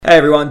Hey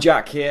everyone,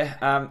 Jack here.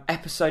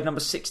 Episode number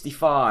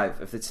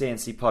 65 of the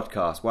TNC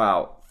podcast.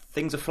 Wow,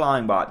 things are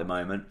flying by at the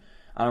moment,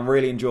 and I'm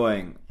really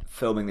enjoying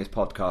filming this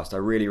podcast. I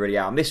really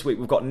am. This week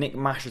we've got Nick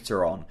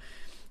Masheter on.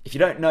 If you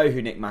don't know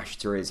who Nick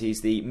Masheter is, he's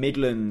the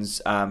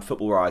Midlands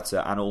football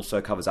writer and also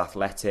covers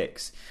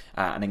athletics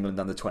and England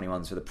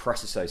under-21s for the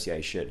Press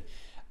Association.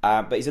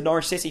 But he's a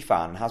Norwich City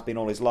fan, has been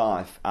all his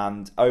life,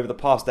 and over the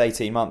past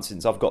 18 months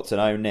since I've got to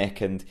know Nick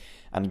and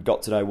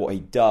got to know what he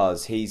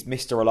does, he's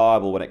Mr.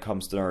 Reliable when it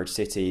comes to Norwich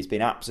City. He's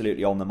been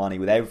absolutely on the money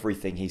with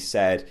everything he's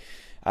said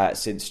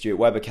since Stuart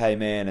Webber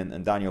came in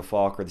and Daniel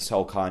Farke, this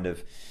whole kind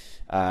of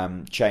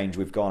change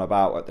we've gone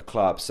about at the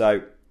club.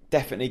 So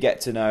definitely get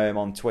to know him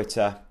on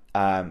Twitter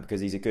because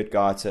he's a good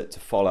guy to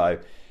follow.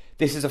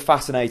 This is a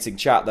fascinating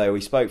chat though.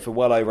 We spoke for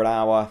well over an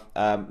hour.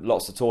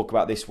 Lots to talk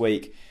about this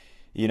week.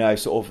 You know,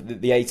 sort of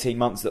the 18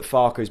 months that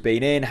Farke's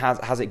been in,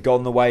 has it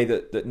gone the way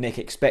that Nick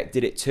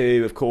expected it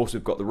to? Of course,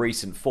 we've got the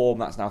recent form.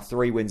 That's now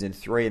 3 wins in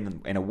 3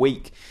 in a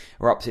week.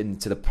 We're up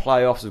into the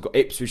playoffs. We've got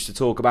Ipswich to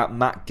talk about,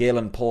 Matt Gill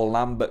and Paul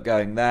Lambert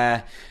going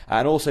there.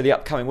 And also the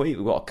upcoming week,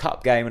 we've got a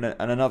cup game and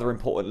another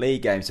important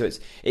league game. So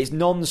it's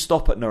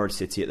non-stop at Norwich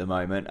City at the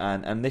moment.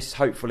 And this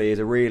hopefully is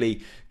a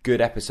really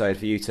good episode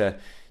for you to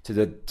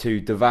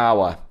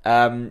devour.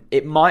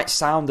 It might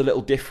sound a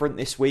little different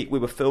this week. We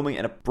were filming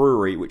in a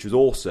brewery, which was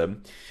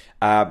awesome,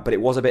 but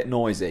it was a bit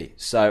noisy.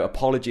 So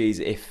apologies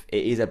if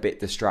it is a bit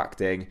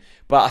distracting,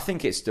 but I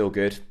think it's still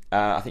good.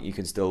 I think you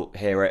can still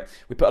hear it.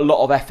 We put a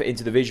lot of effort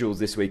into the visuals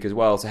this week as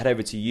well, so head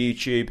over to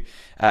YouTube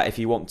if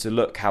you want to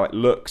look how it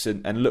looks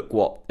and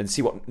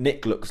see what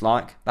Nick looks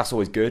like. That's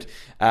always good.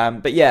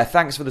 But yeah,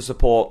 thanks for the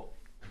support.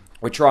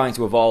 We're trying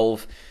to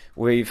evolve.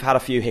 We've had a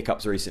few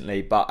hiccups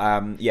recently, but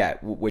yeah,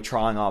 we're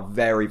trying our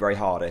very, very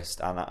hardest,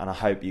 and I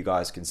hope you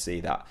guys can see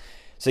that.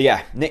 So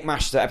yeah, Nick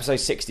Masheter, episode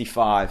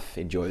 65.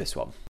 Enjoy this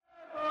one.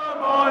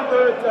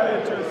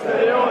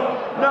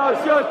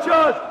 Now's your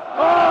chance.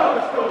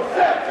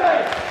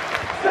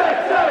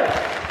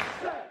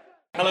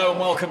 Hello and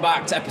welcome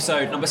back to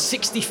episode number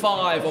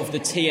 65 of the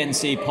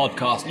TNC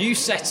podcast. New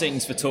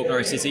settings for Talk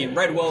Norwich City in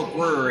Redwell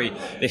Brewery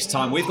this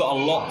time. We've got a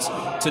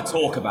lot to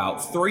talk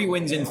about. 3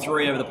 wins in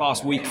 3 over the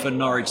past week for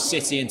Norwich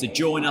City, and to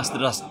join us to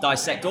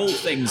dissect all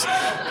things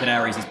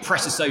Canaries is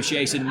Press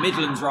Association,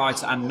 Midlands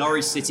writer and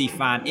Norwich City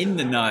fan in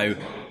the know,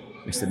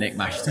 Mr. Nick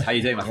Masheter. How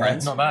you doing, my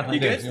friend? Not bad. You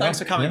good? Thanks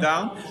for coming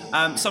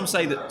down. Some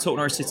say that Talk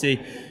Norwich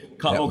City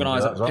can't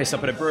organise a piss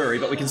up at a brewery,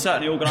 but we can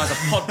certainly organise a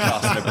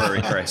podcast at a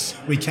brewery, Chris.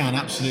 We can,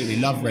 absolutely.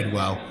 Love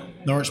Redwell.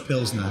 Norwich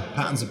Pilsner,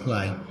 patterns of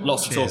play.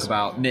 Lots to talk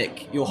about.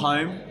 Nick, you're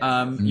home.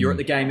 You were at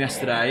the game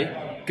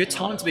yesterday. Good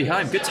time to be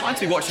home. Good time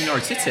to be watching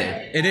Norwich City.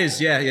 It is,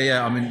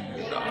 yeah. I mean,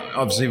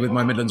 obviously with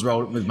my Midlands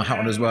role, with my hat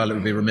on as well, it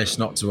would be remiss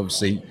not to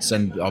obviously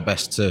send our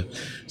best to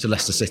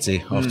Leicester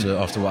City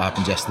after what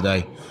happened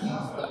yesterday.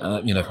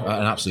 An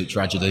absolute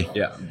tragedy.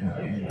 Yeah.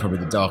 Probably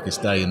the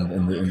darkest day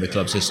in the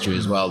club's history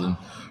as well. And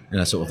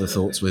sort of the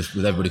thoughts with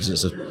everybody, because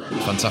it's a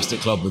fantastic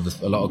club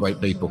with a lot of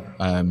great people.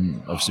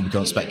 Obviously, we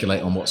can't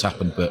speculate on what's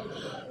happened, but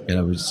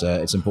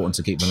it's important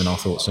to keep them in our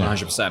thoughts.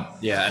 100%.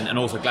 Yeah, and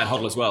also Glenn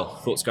Hoddle as well.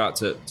 Thoughts go out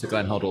to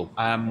Glenn Hoddle.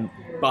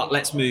 But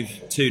let's move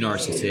to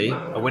Norwich City.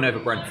 A win over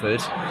Brentford.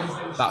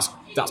 That's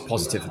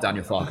positive for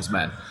Daniel Farke's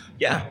men.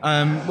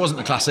 Yeah, wasn't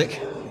a classic.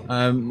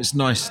 It's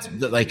nice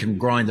that they can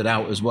grind it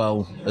out as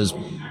well as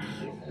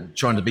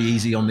trying to be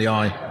easy on the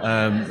eye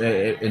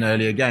in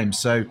earlier games.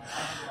 So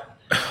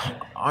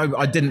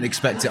I didn't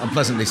expect it. I'm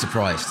pleasantly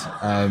surprised.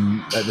 At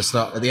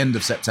the end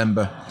of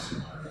September,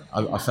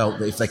 I felt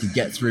that if they could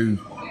get through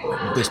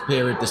this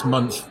period, this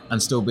month,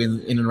 and still be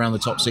in and around the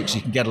top 6,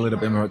 you can get a little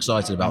bit more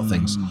excited about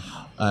things.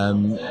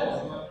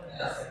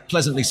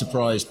 Pleasantly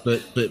surprised,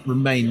 but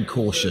remain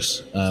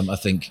cautious. I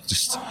think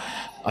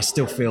I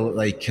still feel that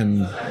they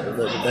can.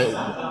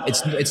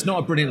 It's not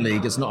a brilliant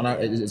league. It's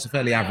a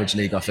fairly average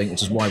league, I think,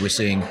 which is why we're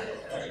seeing.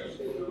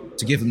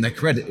 To give them their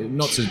credit,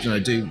 not to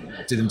do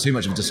them too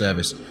much of a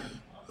disservice.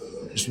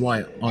 Just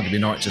why arguably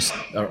Norwich just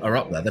are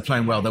up there. They're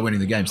playing well. They're winning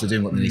the games. They're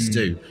doing what they need to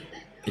do.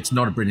 It's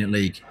not a brilliant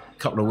league. A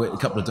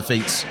couple of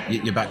defeats,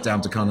 you're back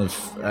down to kind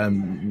of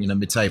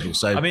mid-table.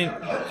 So I mean,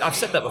 I've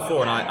said that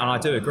before, and I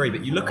do agree.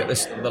 But you look at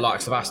the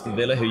likes of Aston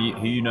Villa, who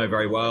you know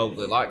very well,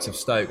 the likes of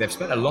Stoke. They've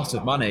spent a lot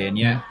of money, and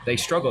yet they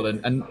struggled.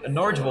 And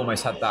Norwich have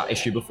almost had that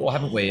issue before,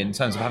 haven't we? In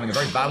terms of having a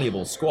very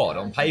valuable squad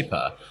on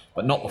paper,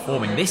 but not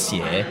performing this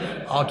year.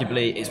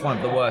 Arguably, it's one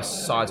of the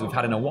worst sides we've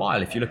had in a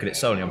while. If you look at it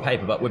solely on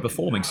paper, but we're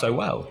performing so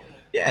well.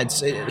 Yeah, it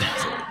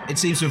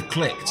seems to have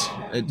clicked.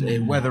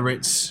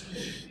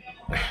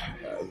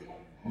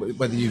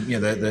 Whether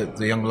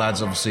the young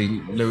lads, obviously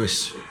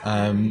Lewis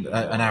and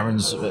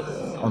Aaron's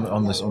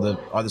on the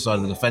either side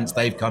of the defence,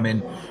 they've come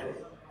in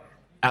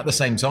at the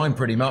same time,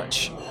 pretty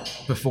much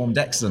performed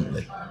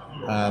excellently.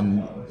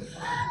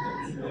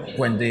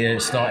 Wendy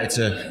has started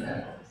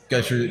to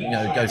go through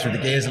the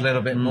gears a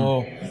little bit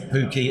more.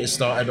 Pookie has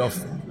started off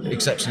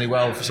exceptionally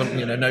well for something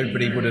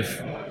nobody would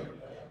have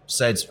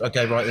said.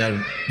 Okay, right,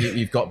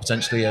 you've got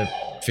potentially a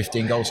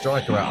 15-goal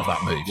striker out of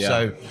that move. Yeah.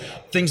 So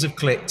things have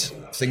clicked.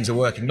 Things are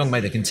working. Long may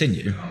they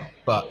continue,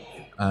 but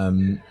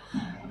I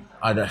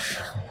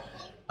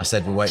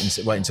said we'll wait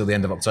until the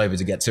end of October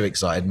to get too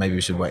excited. Maybe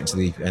we should wait until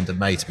the end of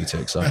May to be too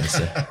excited.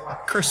 So.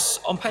 Chris,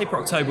 on paper,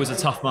 October was a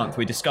tough month.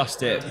 We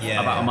discussed it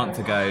about a month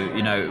ago.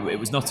 You know, it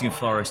was Nottingham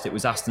Forest, it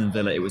was Aston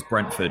Villa, it was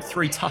Brentford.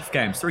 3 tough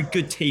games, 3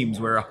 good teams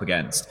we're up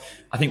against.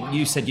 I think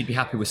you said you'd be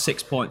happy with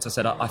 6 points. I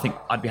said I think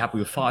I'd be happy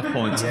with 5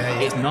 points.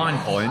 It's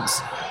 9 points.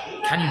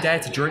 Can you dare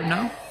to dream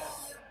now?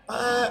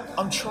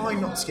 I'm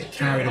trying not to get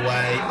carried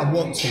away. I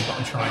want to, but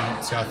I'm trying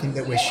not to. I think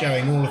that we're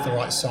showing all of the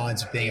right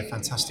signs of being a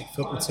fantastic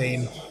football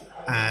team.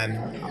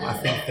 I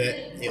think that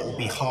it will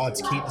be hard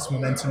to keep this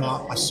momentum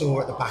up. I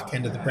saw at the back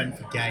end of the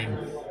Brentford game,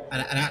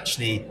 and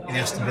actually in the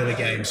Aston Villa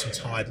game, some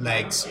tired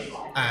legs.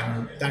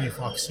 Daniel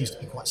Farke seems to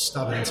be quite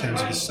stubborn in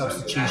terms of his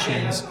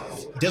substitutions.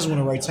 He doesn't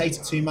want to rotate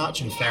it too much,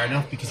 and fair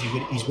enough, because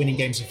he's winning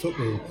games of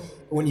football.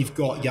 But when you've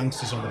got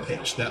youngsters on the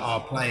pitch that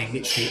are playing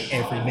literally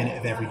every minute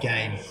of every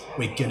game,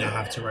 we're going to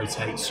have to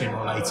rotate sooner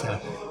or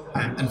later.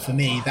 And for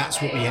me, that's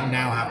what we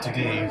now have to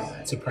do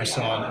to press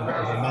on and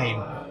remain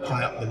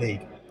high up the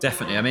league.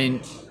 Definitely. I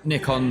mean,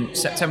 Nick, on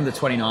September the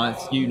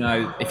 29th, you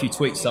know, if you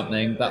tweet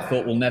something, that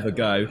thought will never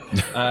go.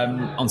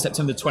 On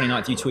September the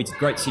 29th, you tweeted,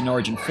 great to see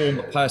Norwich in form,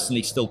 but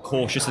personally still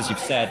cautious, as you've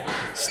said.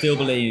 Still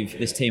believe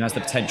this team has the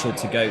potential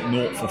to go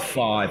 0 for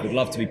 5. Would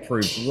love to be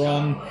proved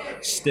wrong.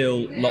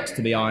 Still lots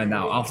to be ironed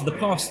out. After the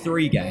past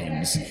 3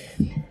 games,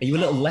 are you a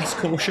little less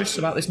cautious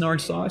about this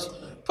Norwich side?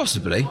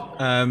 Possibly.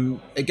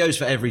 It goes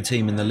for every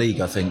team in the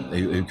league, I think,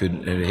 who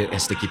could hit a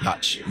sticky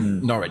patch.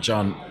 Norwich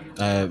aren't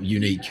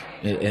unique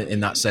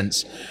in that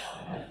sense.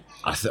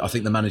 I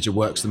think the manager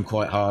works them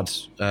quite hard.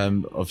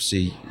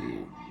 Obviously,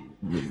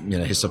 you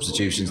know, his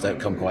substitutions don't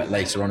come quite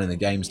later on in the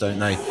games, don't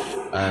they?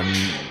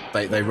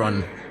 They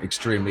run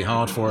extremely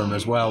hard for him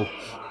as well.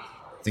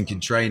 I think in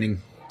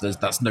training,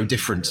 that's no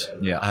different.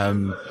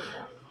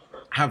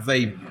 Have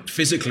they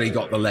physically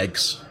got the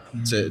legs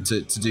to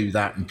do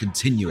that and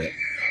continue it?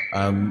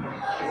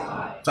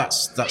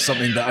 That's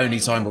something that only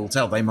time will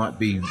tell. They might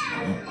be,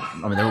 I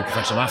mean, they're all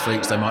professional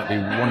athletes. They might be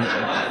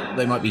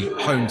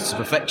honed to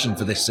perfection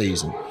for this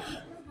season.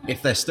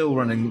 If they're still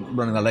running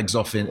their legs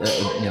off in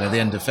the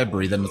end of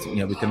February, then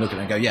we can look at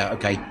it and go, yeah,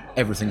 okay,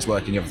 everything's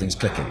working, everything's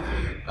clicking.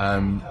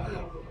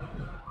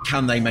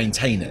 Can they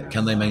maintain it?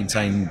 Can they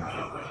maintain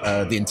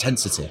the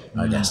intensity?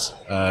 I guess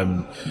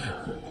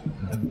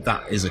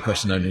that is a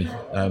question only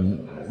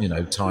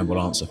time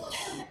will answer.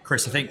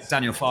 Chris, I think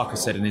Daniel Farke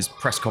said in his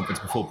press conference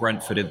before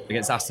Brentford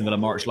against Aston Villa,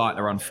 Norwich Light,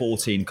 they ran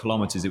 14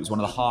 kilometres. It was one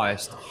of the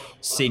highest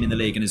seen in the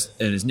league. And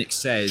as Nick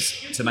says,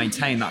 to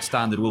maintain that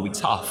standard will be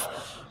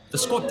tough. The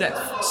squad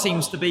depth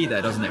seems to be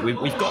there, doesn't it?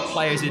 We've got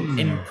players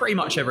in pretty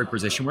much every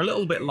position. We're a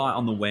little bit light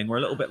on the wing. We're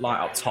a little bit light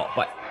up top.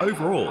 But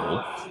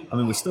overall, I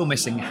mean, we're still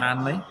missing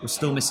Hanley. We're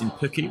still missing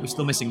Pukki. We're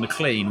still missing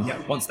McLean.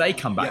 Yep. Once they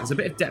come back, there's a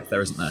bit of depth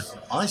there, isn't there?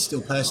 I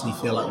still personally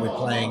feel like we're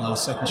playing our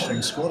second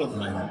string squad at the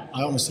moment.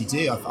 I honestly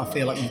do. I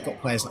feel like you've got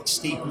players like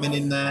Steepman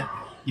in there.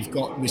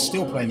 We're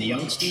still playing the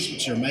youngsters,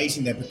 which are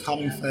amazing. They're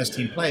becoming first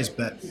team players,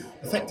 but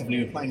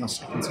effectively we're playing our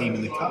second team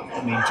in the cup.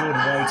 I mean,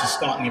 Jordan Rhodes is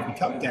starting every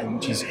cup game,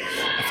 which is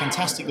a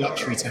fantastic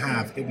luxury to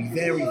have. It'll be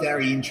very,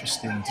 very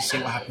interesting to see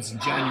what happens in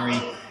January,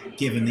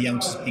 given the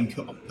youngsters being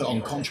put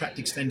on contract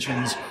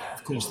extensions.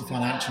 Of course, the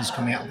financials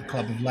coming out of the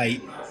club of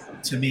late,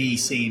 to me,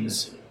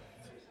 seems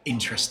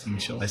interesting,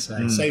 shall I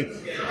say. So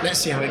let's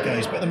see how it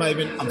goes. But at the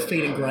moment, I'm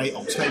feeling great.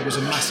 October was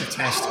a massive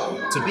test.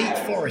 To beat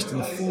Forest in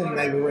the form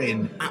they were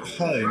in at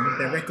home,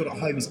 their record at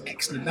home is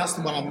excellent. That's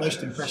the one I'm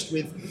most impressed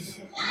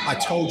with. I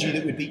told you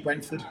that we'd beat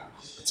Brentford.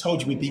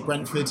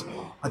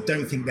 I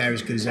don't think they're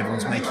as good as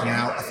everyone's making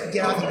out. I think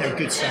they're a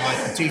good side.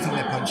 I do think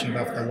they're punching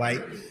above their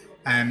weight.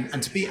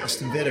 And to beat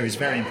Aston Villa is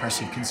very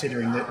impressive,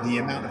 considering the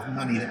amount of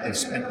money that they've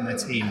spent on their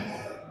team.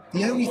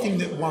 The only thing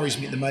that worries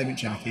me at the moment,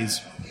 Jack, is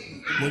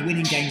we're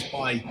winning games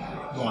by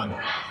 1.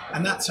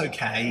 And that's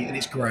okay, and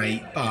it's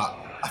great, but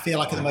I feel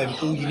like at the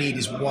moment all you need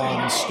is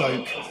one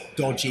Stoke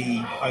dodgy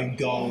own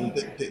goal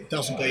that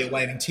doesn't go your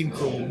way. I mean, Tim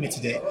Krul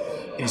admitted it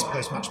in his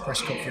post-match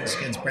press conference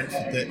against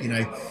Brentford that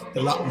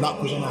the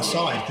luck was on our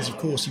side, because of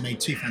course he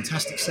made 2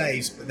 fantastic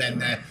saves, but then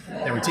their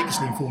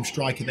ridiculously informed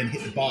striker then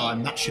hit the bar,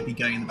 and that should be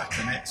going in the back of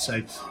the net. So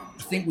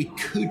I think we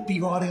could be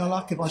riding our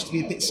luck if I was to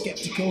be a bit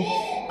sceptical,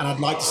 and I'd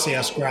like to see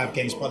us grab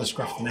games by the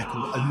scruff of the neck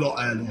a lot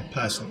earlier,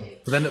 personally.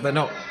 But they're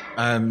not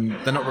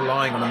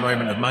relying on a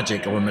moment of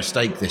magic or a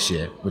mistake this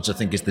year, which I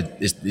think is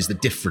the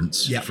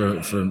difference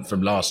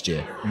from last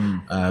year.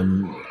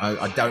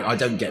 I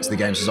don't get to the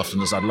games as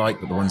often as I'd like,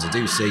 but the ones I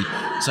do see,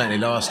 certainly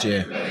last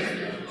year,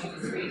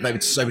 they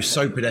were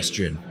so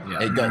pedestrian.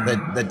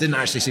 There didn't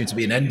actually seem to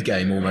be an end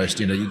game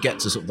almost. You get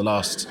to sort of the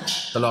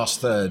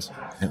last third,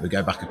 and it would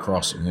go back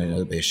across, and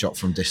there'd be a shot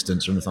from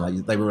distance or anything like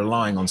that. They were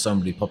relying on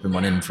somebody popping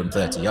one in from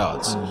 30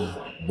 yards,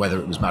 whether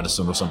it was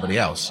Maddison or somebody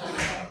else.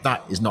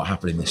 That is not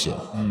happening this year,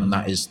 and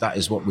that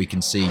is what we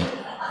can see.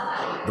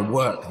 The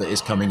work that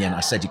is coming in. I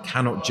said you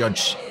cannot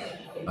judge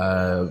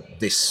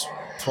this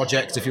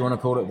project, if you want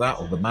to call it that,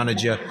 or the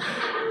manager,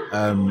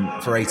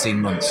 for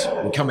 18 months.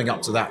 We're coming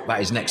up to that.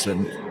 That is next.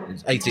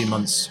 It's 18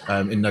 months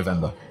in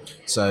November.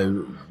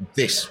 So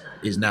this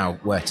is now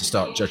where to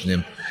start judging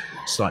him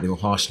slightly more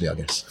harshly, I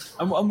guess.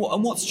 And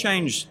what's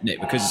changed, Nick?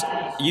 Because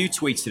you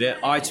tweeted it,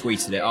 I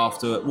tweeted it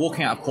after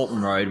walking out of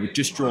Portman Road. We'd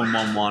just drawn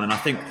 1-1, and I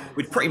think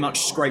we'd pretty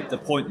much scraped the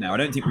point now. I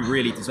don't think we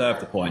really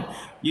deserved the point.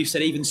 You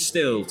said even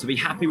still, to be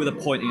happy with a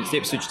point against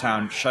Ipswich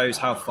Town shows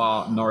how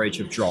far Norwich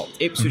have dropped.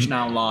 Ipswich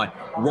now lie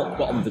rock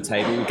bottom of the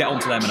table. We'll get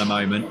onto them in a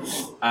moment.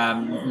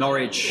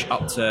 Norwich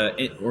into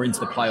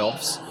the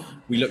playoffs.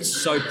 We looked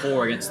so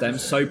poor against them,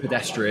 so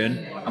pedestrian,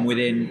 and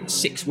within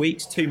 6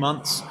 weeks, 2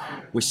 months,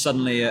 we're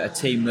suddenly a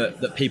team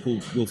that people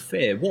will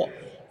fear.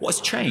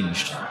 What's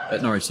changed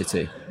at Norwich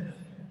City?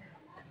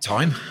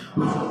 Time.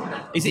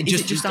 Is it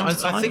just down to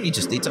time? I think you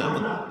just need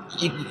to.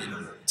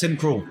 Tim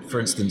Krul, for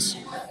instance,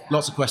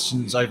 lots of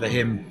questions over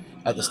him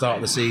at the start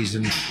of the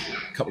season.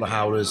 A couple of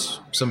howlers,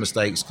 some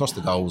mistakes, cost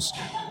the goals,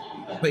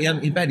 but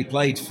he barely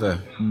played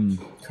for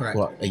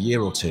a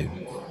year or two.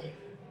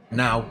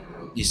 Now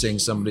you're seeing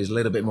somebody who's a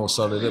little bit more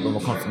solid, a little bit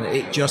more confident.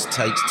 It just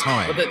takes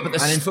time. And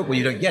in football,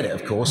 you don't get it,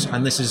 of course.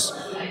 And this is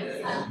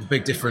the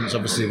big difference.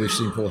 Obviously, we've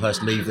seen Paul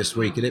Hurst leave this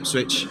week at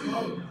Ipswich.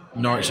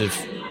 Norwich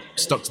have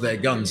stuck to their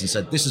guns and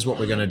said, this is what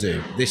we're going to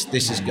do.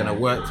 This is going to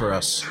work for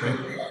us,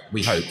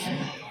 we hope.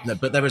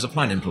 But there is a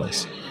plan in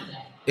place.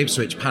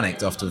 Ipswich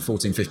panicked after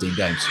 14, 15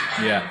 games.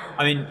 Yeah.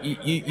 I mean,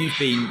 you've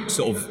been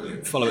sort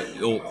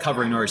of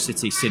covering Norwich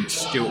City since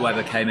Stuart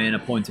Webber came in,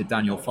 appointed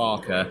Daniel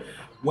Farke.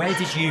 Where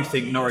did you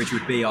think Norwich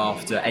would be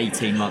after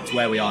 18 months,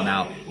 where we are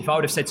now? If I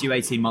would have said to you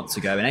 18 months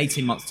ago, in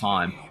 18 months'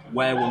 time,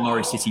 where will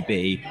Norwich City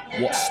be?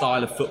 What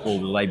style of football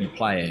will they be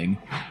playing?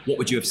 What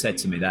would you have said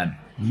to me then?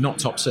 Not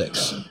top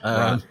six.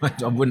 I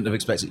wouldn't have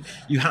expected.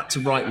 You had to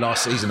write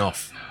last season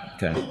off.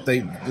 Okay.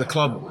 The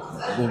club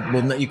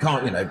will you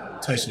can't,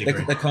 Totally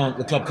agree. the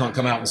club can't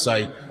come out and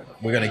say,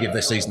 we're going to give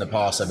this season a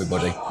pass,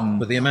 everybody.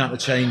 But the amount of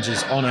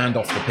changes on and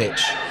off the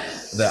pitch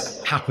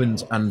that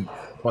happened and,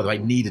 by the way,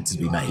 needed to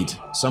be made.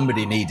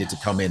 Somebody needed to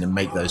come in and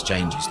make those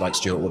changes, like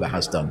Stuart Webber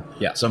has done.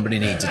 Yeah. Somebody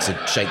needed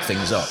to shake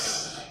things up.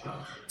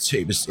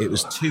 It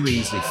was too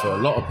easy for a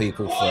lot of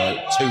people for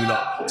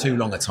too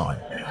long a time.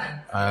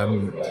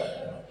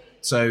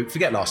 So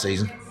forget last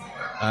season.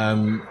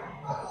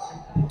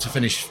 To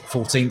finish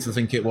 14th, I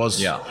think it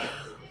was. Yeah,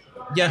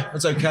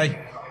 it's okay.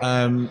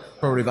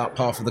 Probably about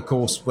half of the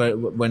course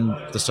when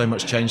there's so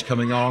much change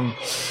coming on.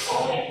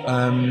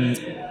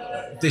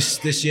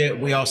 This year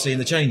we are seeing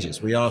the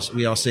changes. We are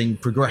seeing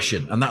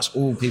progression, and that's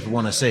all people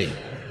want to see.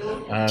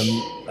 I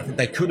think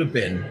there could have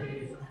been.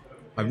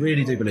 I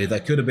really do believe there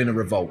could have been a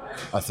revolt.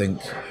 I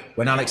think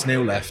when Alex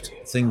Neil left,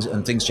 things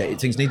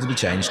need to be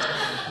changed.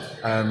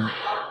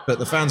 But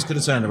the fans could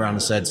have turned around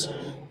and said,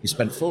 "You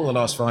spent 4 of the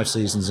last 5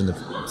 seasons in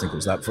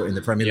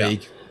the Premier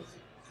League.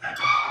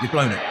 You've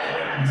blown it.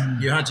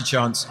 You had your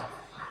chance,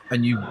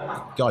 and you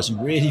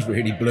really,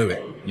 really blew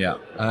it. Yeah.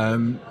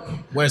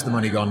 Where's the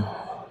money gone?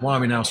 Why are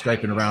we now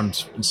scraping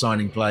around and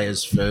signing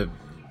players for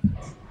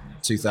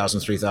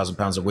 £2,000,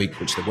 £3,000 a week,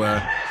 which they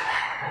were?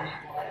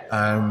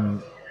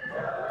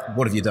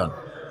 What have you done?"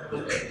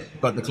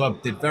 But the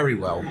club did very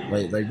well.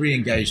 They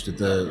re-engaged with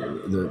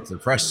the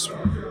press,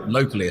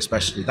 locally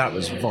especially. That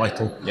was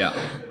vital. Yeah.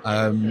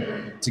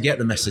 To get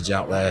the message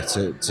out there,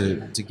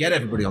 to get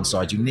everybody on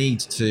side, you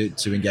need to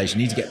engage. You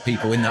need to get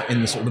people in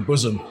the sort of the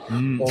bosom,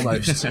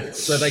 almost,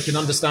 so they can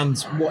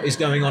understand what is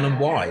going on and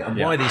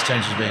why these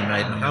changes are being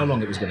made and how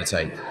long it was going to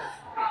take.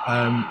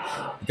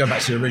 Going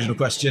back to the original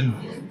question,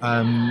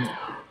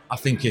 I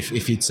think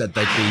if you'd said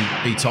they'd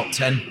be top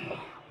 10,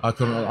 I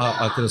could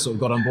have sort of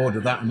got on board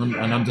with that and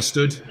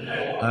understood.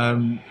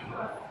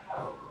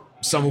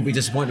 Some will be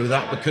disappointed with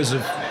that because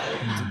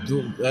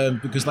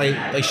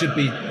they should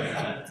be.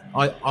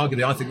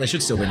 Arguably, I think they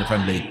should still win the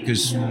Premier League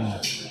because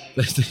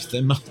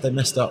they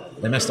messed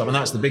up. They messed up, and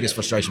that's the biggest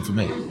frustration for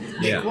me.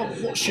 Yeah.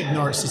 What should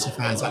Norwich City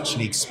fans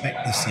actually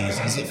expect this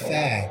season? Is it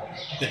fair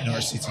that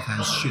Norwich City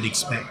fans should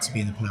expect to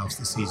be in the playoffs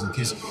this season?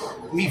 Because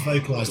we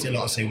vocalised it a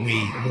lot. I say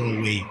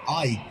we.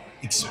 I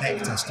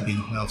expect us to be in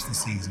the playoffs this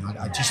season.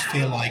 I just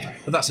feel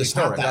like. But that's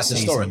historic. That's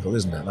historical,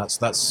 isn't it?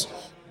 That's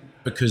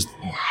because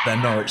they're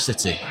Norwich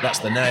City. That's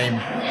the name.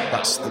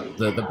 That's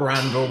the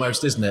brand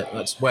almost, isn't it?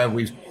 That's where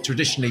we've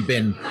traditionally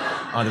been,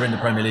 either in the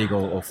Premier League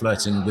or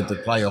flirting with the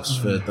playoffs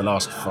for the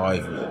last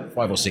 5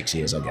 or 6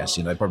 years, I guess.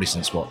 Probably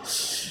since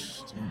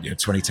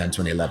 2010,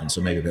 2011,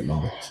 so maybe a bit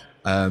longer.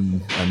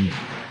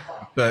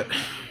 But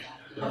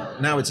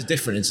now it's a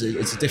different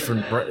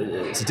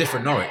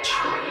Norwich,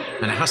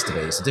 and it has to be.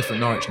 It's a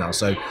different Norwich now.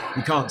 So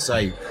you can't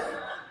say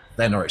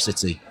they're Norwich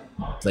City,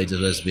 they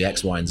deserve to be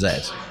X, Y, and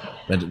Z.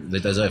 They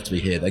deserve to be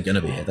here. They're going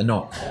to be here. They're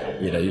not.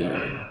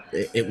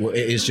 It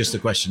is just a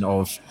question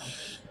of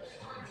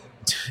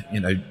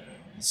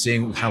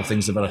seeing how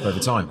things develop over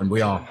time, and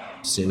we are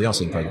seeing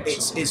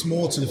progress. It's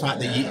more to the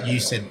fact that you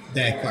said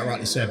there quite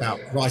rightly so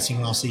about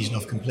writing last season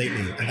off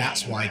completely, and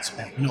that's why I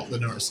expect, not the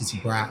Norwich City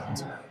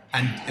brand.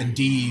 And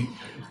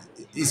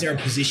is there a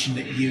position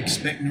that you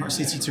expect Norwich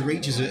City to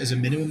reach as a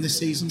minimum this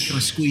season? Can I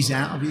squeeze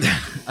out of you?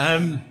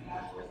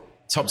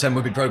 Top 10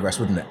 would be progress,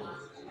 wouldn't it?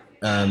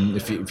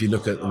 If you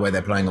look at the way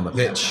they're playing on the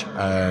pitch,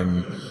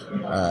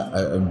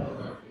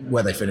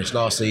 where they finished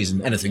last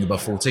season, anything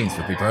above 14th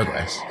would be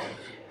progress.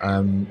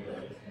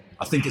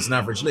 I think it's an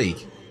average league.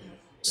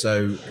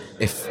 So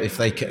if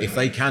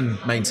they can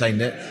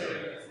maintain it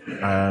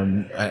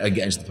and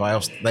get into the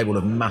playoffs, they will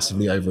have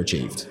massively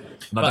overachieved.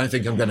 And I don't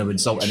think I'm going to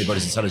insult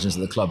anybody's intelligence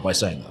at the club by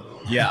saying that.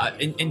 Yeah,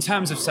 in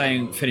terms of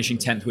saying finishing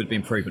 10th would be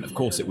improvement, of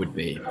course it would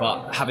be.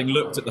 But having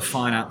looked at the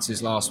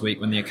finances last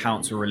week when the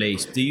accounts were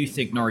released, do you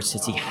think Norwich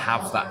City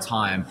have that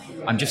time?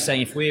 I'm just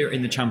saying, if we're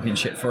in the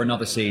Championship for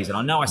another season,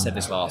 I know I said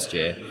this last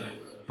year,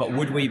 but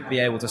would we be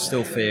able to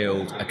still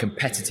field a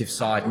competitive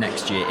side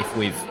next year if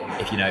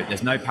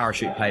there's no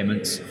parachute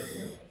payments,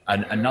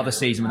 and another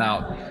season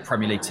without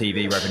Premier League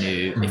TV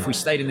revenue? If we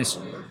stayed in this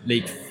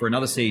league for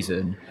another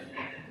season,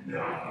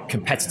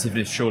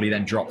 competitiveness surely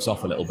then drops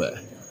off a little bit.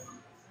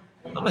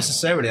 Not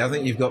necessarily. I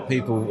think you've got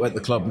people at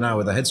the club now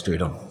with their heads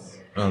screwed on.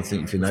 I don't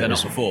think if you notice. They're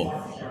not before.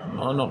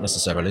 Well, not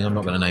necessarily. I'm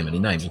not going to name any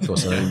names, of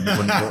course. Wouldn't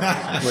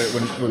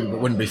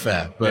be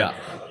fair. But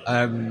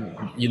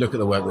you look at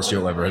the work that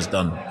Stuart Webber has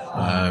done,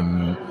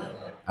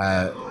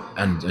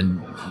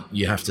 and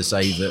you have to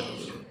say that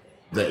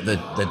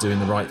they're doing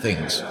the right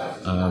things.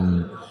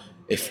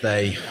 If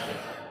they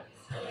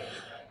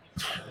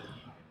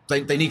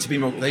need to be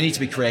more, they need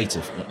to be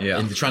creative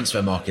in the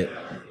transfer market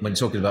when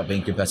talking about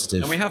being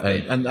competitive. And we have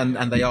been.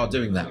 And they are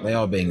doing that. They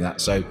are being that.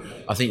 So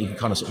I think you can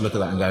kind of sort of look at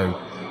that and go,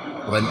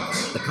 well,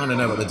 they kind of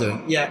know what they're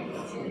doing. Yeah,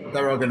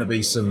 there are going to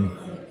be some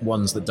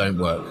ones that don't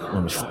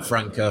work.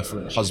 Franca,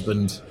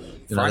 husband.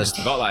 There's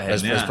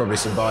probably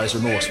some buyer's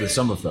remorse with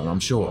some of them, I'm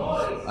sure.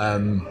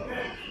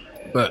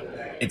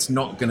 But it's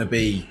not going to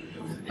be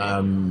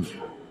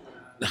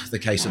the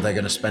case that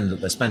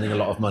they're spending a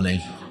lot of money,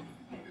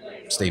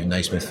 Stephen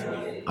Naismith,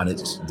 and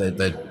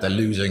they're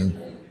losing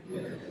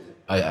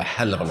a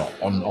hell of a lot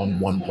on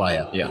one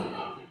player. Yeah,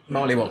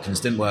 Marley Watkins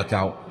didn't work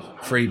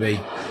out. Freebie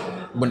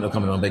wouldn't have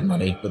come in on big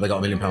money, but they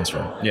got £1 million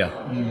for him.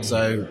 Yeah.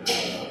 So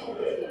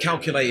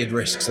calculated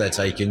risks they're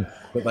taking,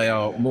 but they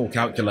are more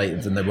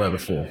calculated than they were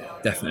before.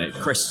 Definitely.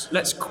 Chris,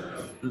 let's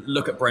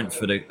look at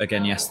Brentford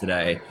again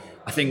yesterday.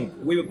 I think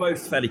we were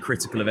both fairly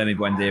critical of Emi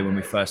Buendia when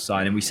we first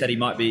signed him. We said he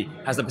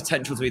has the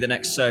potential to be the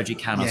next Sergi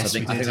Canos. Yes, I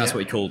think that's what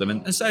we called him.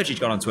 And Sergi's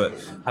gone on to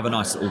have a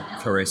nice little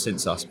career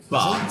since us.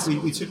 But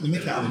we took the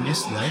mick out of him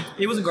yesterday.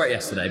 He wasn't great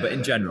yesterday, but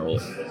in general,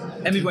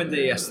 Emi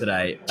Buendia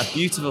yesterday, a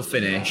beautiful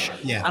finish.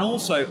 Yeah. And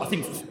also, I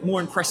think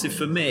more impressive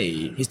for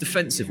me, his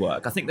defensive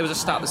work. I think there was a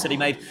stat that said he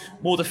made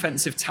more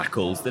defensive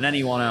tackles than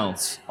anyone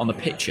else on the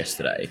pitch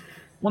yesterday.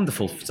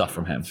 Wonderful stuff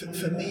from him.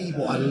 For me,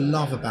 what I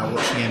love about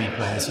watching Emi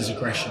play is his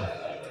aggression.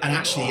 And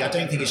actually, I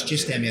don't think it's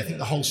just Emi. I think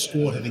the whole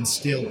squad have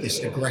instilled this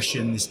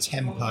aggression, this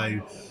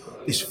tempo,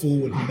 this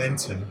forward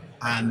momentum.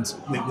 And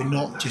we're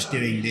not just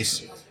doing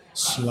this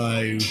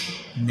slow,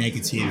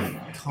 negative,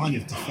 kind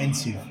of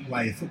defensive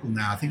way of football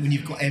now. I think when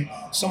you've got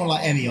someone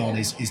like Emi on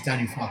is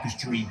Daniel Farke's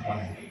dream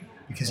player,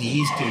 because he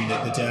is doing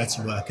the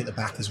dirty work at the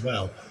back as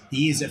well.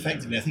 He is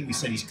effectively, I think we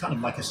said he's kind of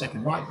like a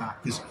second right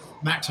back, because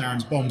Max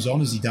Aaron's bombs on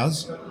as he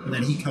does, and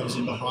then he comes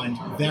in behind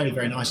very,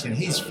 very nicely. And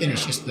his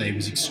finish yesterday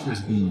was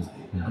exquisite.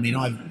 I mean,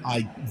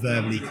 I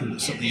verbally called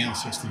it something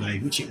else yesterday,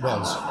 which it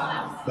was.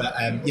 But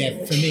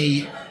for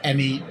me,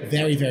 Emi,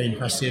 very, very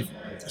impressive.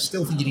 I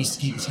still think he needs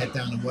to keep his head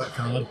down and work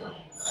hard.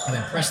 I'm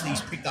impressed that he's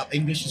picked up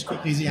English as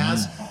quickly as he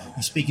has.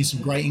 He's speaking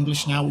some great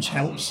English now, which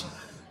helps.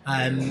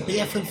 But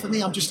yeah, for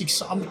me, I'm just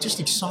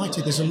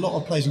excited. There's a lot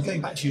of players, and going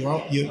back to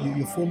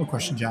your former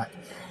question, Jack,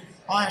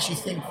 I actually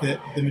think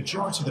that the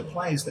majority of the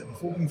players that are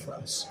performing for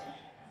us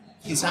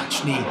is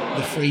actually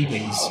the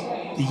freebies,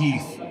 the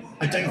youth.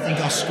 I don't think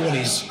our squad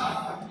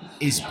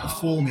is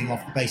performing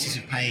off the basis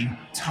of paying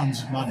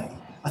tons of money.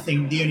 I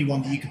think the only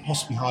one that you could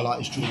possibly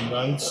highlight is Jordan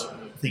Rhodes.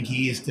 I think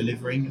he is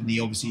delivering, and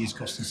he obviously is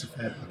costing us a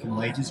fair buck in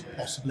wages,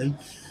 possibly.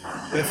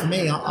 But for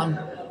me,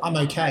 I'm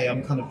okay.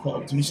 I'm kind of quite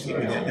optimistic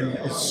with it.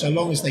 And so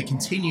long as they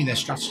continue their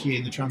strategy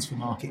in the transfer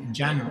market in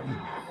January,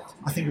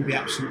 I think we'll be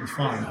absolutely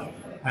fine.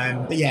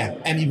 But yeah,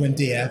 Emi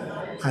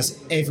Buendia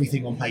has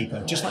everything on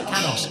paper, just like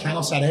Canos.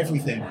 Canos had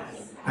everything.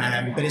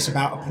 But it's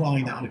about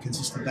applying that on a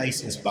consistent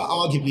basis. But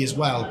arguably as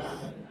well,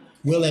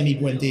 will Emi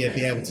Buendia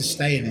be able to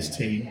stay in this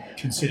team,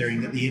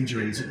 considering that the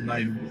injuries at the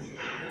moment?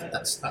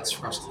 That's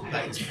for us to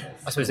debate, isn't it?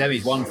 I suppose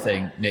Emi's one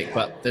thing, Nick,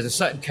 but there's a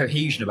certain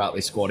cohesion about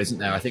this squad, isn't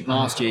there? I think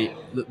last year,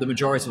 the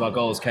majority of our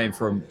goals came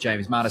from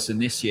James Maddison.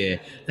 This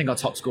year, I think our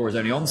top scorer is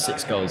only on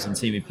 6 goals in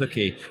Teemu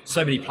Pukki.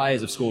 So many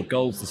players have scored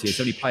goals this year.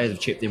 So many players have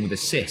chipped in with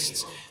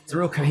assists. There's a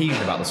real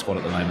cohesion about the squad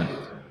at the moment.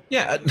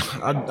 Yeah,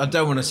 I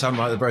don't want to sound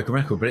like the broken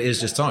record, but it is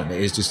just time.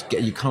 It is just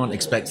you can't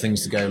expect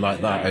things to go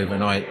like that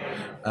overnight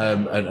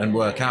and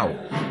work out.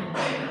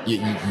 You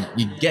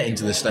get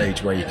into the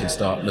stage where you can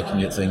start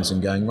looking at things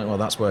and going, well,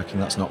 that's working,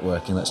 that's not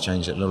working, let's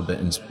change it a little bit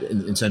in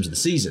terms of the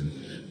season.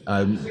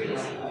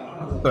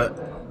 But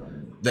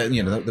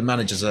the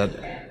managers had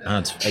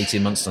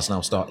 18 months to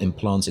now start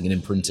implanting and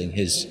imprinting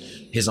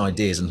his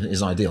ideas and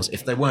his ideals.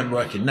 If they weren't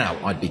working now,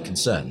 I'd be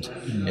concerned.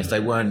 If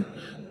they weren't,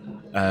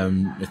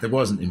 if there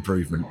wasn't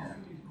improvement,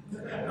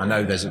 I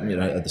know there's,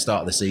 at the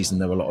start of the season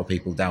there were a lot of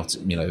people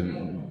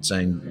doubting,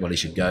 saying, well, he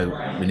should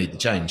go. We need the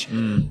change.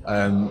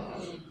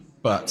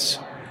 But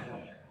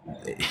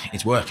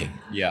it's working.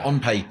 Yeah. On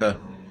paper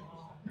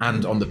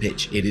and on the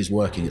pitch, it is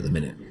working at the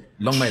minute.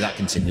 Long may that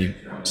continue.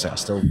 So I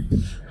still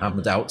have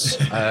my doubts,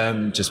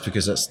 just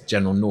because that's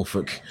general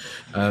Norfolk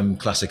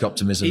classic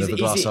optimism of the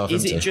glass half empty.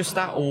 Is it just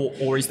that,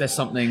 or is there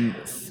something,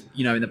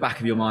 in the back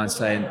of your mind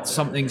saying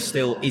something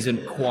still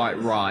isn't quite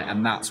right,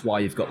 and that's why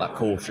you've got that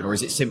caution, or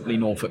is it simply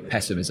Norfolk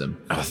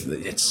pessimism?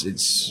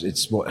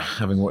 It's what,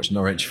 having watched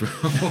Norwich for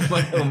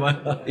all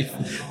my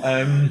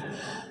life.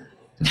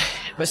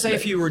 But say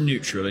if you were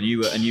neutral and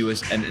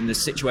and the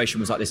situation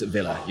was like this at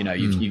Villa,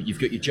 you've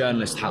got your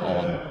journalist hat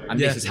on, and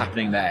this is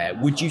happening there.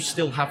 Would you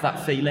still have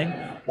that feeling,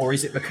 or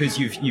is it because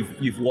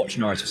you've watched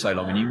Norwich for so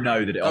long and you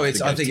know that it?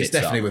 I think it's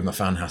definitely with my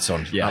fan hat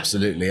on. Yeah.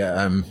 Absolutely.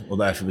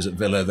 Although if it was at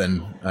Villa,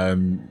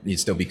 then you'd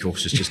still be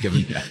cautious, just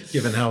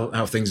given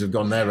how things have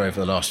gone there over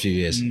the last few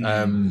years.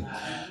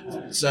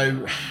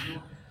 So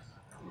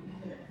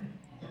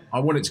I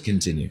want it to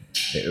continue.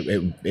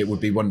 It would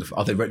be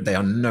wonderful. They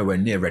are nowhere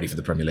near ready for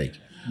the Premier League.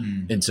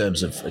 In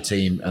terms of a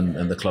team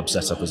and the club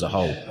setup as a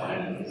whole.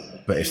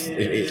 But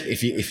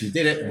if you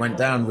did it, went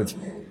down with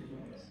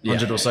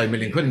 100 or so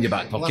million quid in your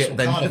back pocket,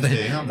 then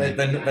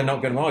they're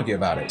not going to argue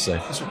about it. So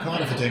that's what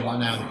Cardiff are doing right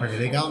now in the Premier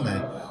League, aren't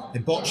they? They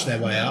botched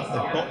their way up,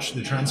 they've botched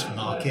the transfer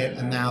market,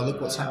 and now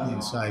look what's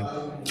happening.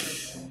 So,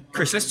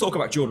 Chris, let's talk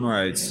about Jordan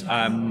Rhodes.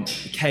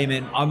 He came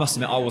in, I must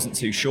admit, I wasn't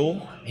too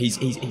sure. He's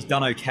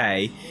done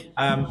okay.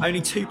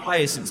 Only 2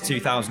 players since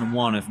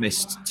 2001 have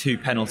missed 2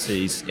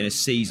 penalties in a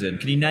season.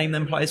 Can you name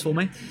them players for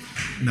me?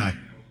 No.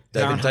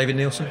 David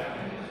Nielsen?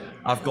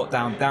 I've got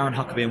down Darren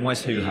Huckabee and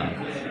Wes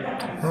Houhan.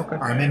 Okay.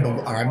 I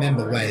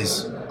remember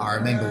Wes.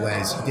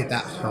 He did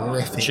that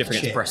horrific chip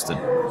against Preston.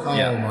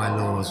 Oh my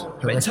lord!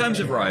 But in terms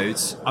of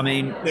Rhodes, I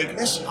mean, look,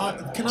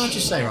 can I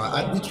just say,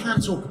 right? We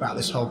can talk about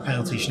this whole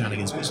penalty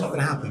shenanigans, but it's not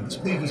going to happen because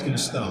Pukki's going to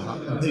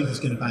start and Pukki's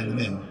going to bang them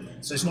in.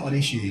 So it's not an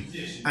issue.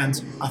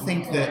 And I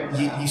think that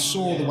you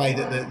saw the way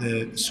that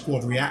the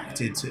squad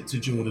reacted to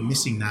Jordan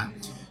missing that.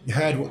 You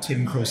heard what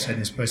Tim Krul said in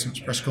his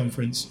press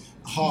conference.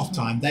 Half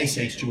time, they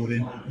say to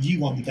Jordan, "You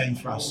won the game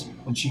for us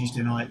on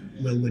Tuesday night.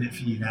 We'll win it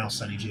for you now,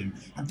 Sonny Jim."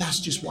 And that's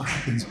just what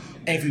happens.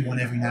 Everyone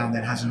every now and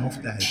then has an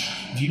off day.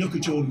 If you look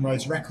at Jordan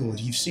Rhodes' record,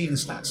 you've seen the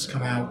stats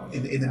come out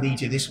in the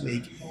media this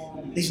week.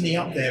 Isn't he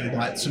up there with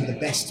like some of the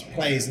best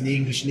players in the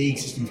English league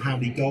system of how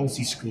many goals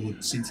he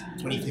scored since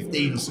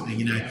 2015 or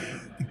something?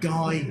 The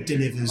guy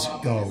delivers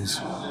goals.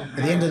 At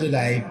the end of the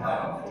day,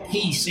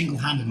 he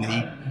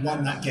single-handedly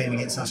won that game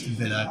against Aston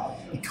Villa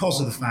because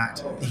of the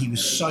fact that he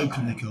was so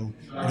clinical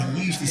and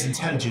he used his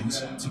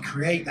intelligence to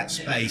create that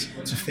space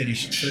to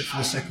finish for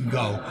the second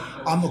goal.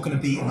 I'm not going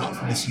to beat him up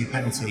for missing a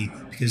penalty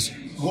because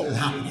what will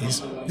happen is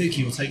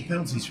Pukki will take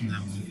penalties from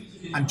now on.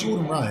 And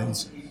Jordan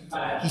Rhodes,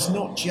 he's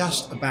not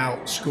just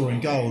about scoring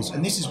goals,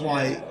 and this is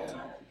why,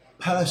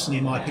 personally,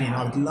 in my opinion,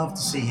 I would love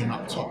to see him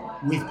up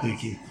top with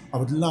Pukki. I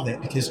would love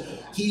it because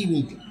he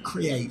will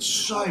create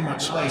so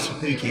much space for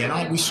Pukki,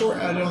 and we saw it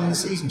earlier on in the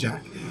season,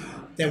 Jack.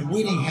 They're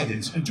winning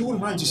headers, and Jordan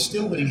Rhodes is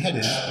still winning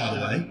headers, by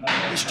the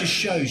way, which just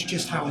shows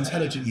just how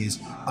intelligent he is.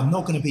 I'm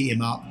not going to beat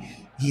him up.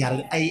 He had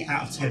an 8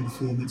 out of 10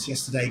 performance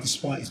yesterday,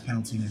 despite his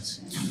penalty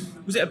miss.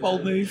 Was it a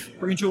bold move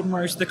bringing Jordan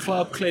Rhodes to the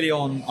club? Clearly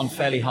on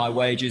fairly high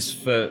wages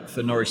for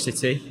Norwich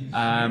City.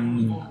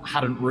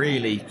 Hadn't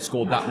really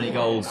scored that many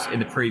goals in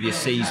the previous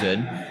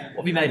season. What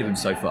have you made of him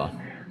so far?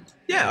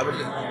 Yeah,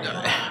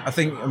 I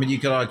think you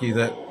could argue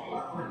that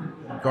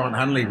Grant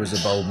Hanley was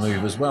a bold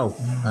move as well.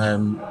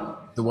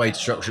 The way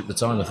structured at the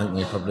time, I think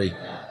they probably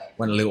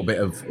went a little bit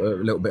of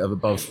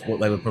above what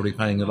they were probably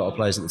paying a lot of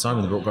players at the time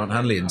when they brought Grant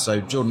Hanley in. So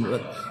Jordan,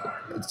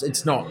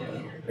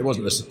 it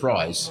wasn't a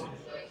surprise,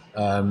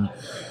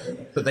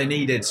 but they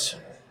needed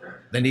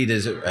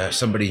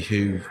somebody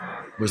who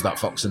was that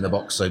fox in the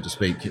box, so to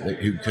speak,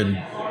 who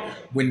can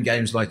win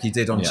games like he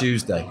did on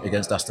Tuesday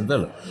against Aston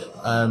Villa.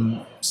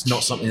 It's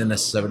not something they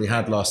necessarily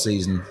had last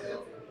season.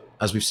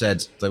 As we've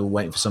said, they were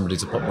waiting for somebody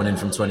to pop one in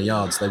from 20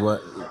 yards.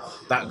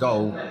 That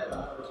goal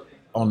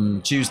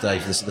on Tuesday,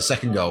 the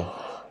second goal,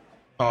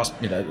 passed,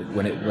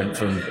 when it went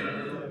from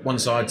one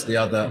side to the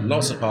other,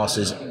 lots of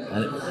passes,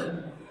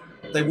 and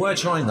they were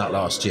trying that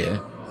last year,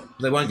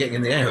 but they weren't getting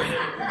in the area.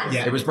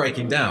 Yeah. It was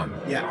breaking down.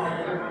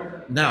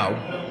 Yeah. Now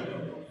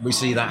we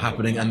see that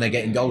happening, and they're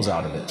getting goals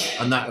out of it.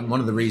 And that one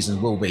of the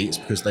reasons will be it's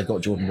because they've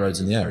got Jordan Rhodes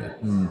in the area.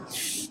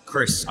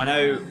 Chris, I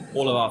know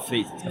all of our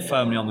feet are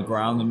firmly on the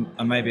ground,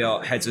 and maybe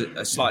our heads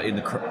are slightly in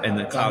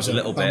the clouds a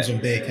little bit. Thumbs on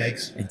beer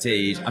cakes.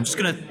 Indeed. I'm just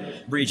going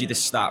to read you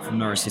this stat from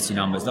Norwich City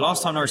numbers. The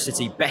last time Norwich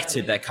City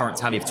betted their current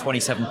tally of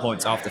 27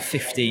 points after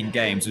 15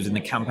 games was in the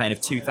campaign of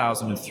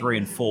 2003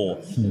 and 4.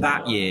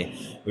 That year,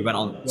 we went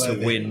on to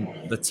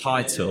win the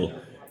title.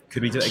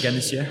 Could we do it again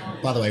this year?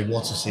 By the way,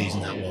 what a season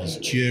that was.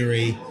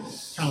 Jury,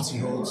 County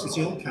Hall,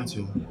 City Hall,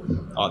 County Hall.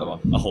 Either one,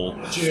 a Hall.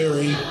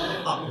 Jury,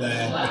 up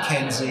there,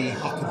 Mackenzie,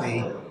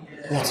 Huckabee.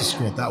 What a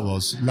squad that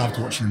was. Loved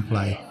watching them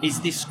play. Is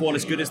this squad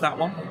as good as that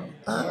one?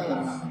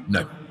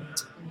 No.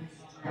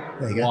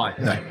 There you go. Why?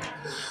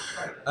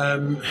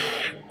 No.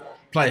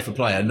 Player for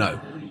player, no.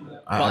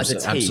 But as a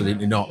team?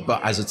 Absolutely not.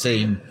 But as a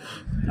team,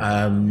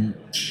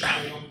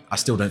 I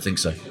still don't think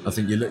so. I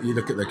think you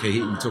look at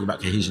you talk about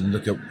cohesion,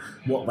 look at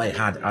what they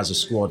had as a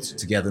squad,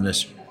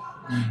 togetherness,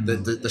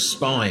 the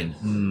spine,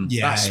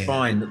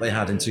 spine that they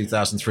had in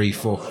 2003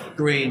 for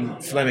Green,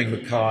 Fleming,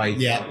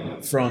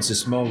 Mackay,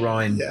 Francis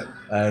Mulrine,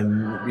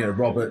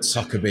 Roberts,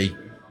 Huckabee,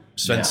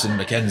 Svensson,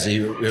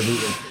 McKenzie.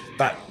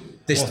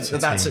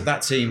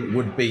 That team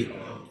would beat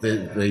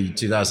the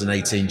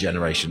 2018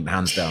 generation,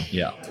 hands down.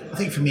 Yeah. I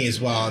think for me as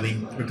well, I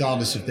mean,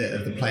 regardless of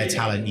the player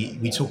talent,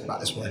 we talk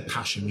about this word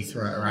passion, we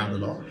throw it around a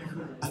lot.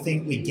 I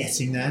think we're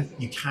getting there.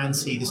 You can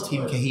see this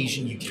team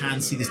cohesion, you can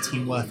see this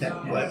team work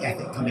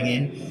ethic coming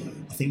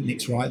in. I think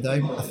Nick's right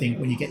though. I think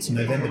when you get to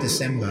November,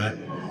 December,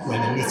 when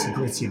the nitty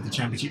gritty of the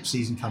championship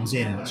season comes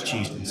in, and it's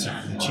Tuesday,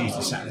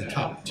 Saturday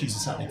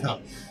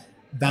Cup,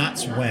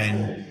 that's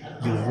when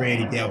you'll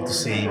really be able to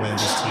see whether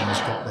this team has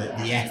got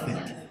the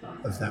ethic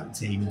of that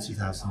team in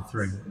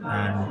 2003.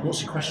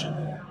 What's your question?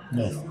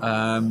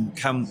 North.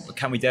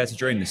 Can we dare to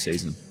dream this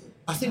season?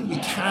 I think we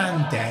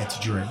can dare to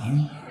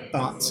dream,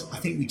 but I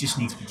think we just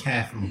need to be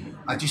careful.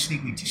 I just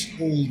think we just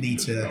all need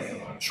to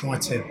try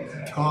to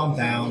calm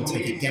down,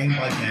 take it game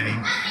by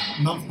game,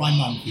 month by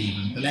month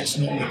even, but let's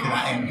not look at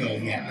that end goal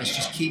yet. Let's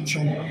just keep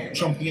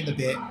chomping at the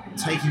bit,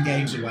 taking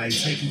games away,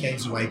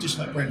 just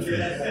like Brentford.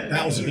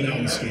 That was a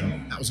banana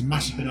skin. That was a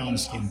massive banana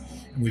skin,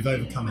 and we've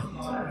overcome it.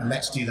 And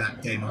let's do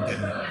that game on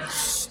game.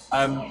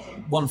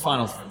 One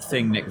final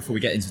thing, Nick, before we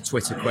get into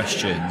Twitter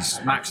questions.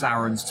 Max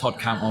Aarons, Todd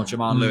Cantwell,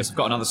 Jamal Lewis. I've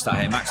got another stat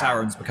here. Max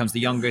Aarons becomes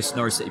the youngest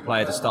Norwich City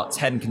player to start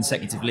 10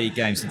 consecutive league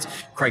games since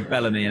Craig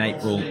Bellamy in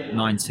April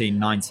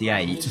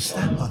 1998.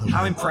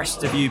 How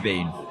impressed have you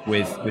been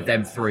with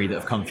them three that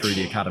have come through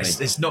the academy?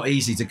 It's not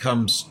easy to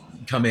come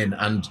in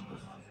and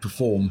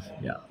perform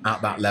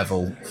at that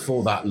level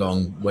for that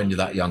long when you're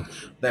that young.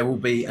 There will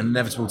be an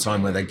inevitable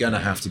time where they're going to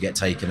have to get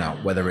taken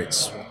out, whether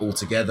it's all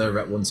together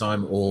at one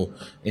time or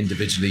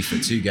individually for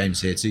 2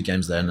 games here, 2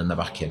 games there, and then they're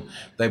back in.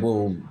 They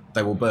will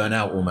burn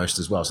out almost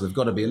as well. So they've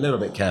got to be a little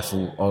bit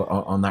careful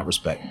on that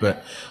respect.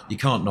 But you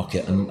can't knock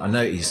it. And I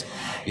know he's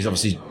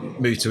obviously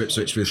moved to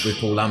Ipswich with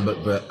Paul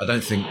Lambert, but I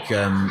don't think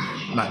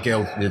Matt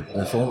Gill,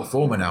 the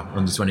former now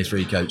under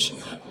 23 coach,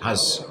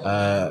 has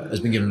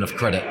been given enough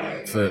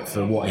credit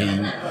for what he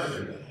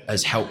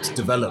has helped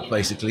develop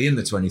basically in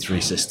the 23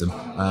 system.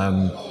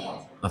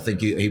 I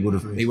think he would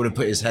have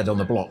put his head on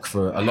the block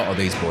for a lot of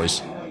these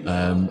boys,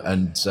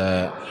 and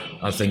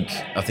I think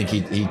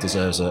he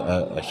deserves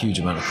a huge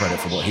amount of credit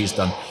for what he's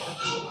done.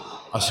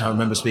 I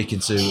remember speaking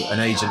to an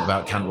agent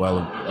about Cantwell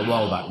a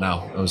while back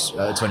now. It was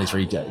at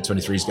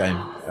 23's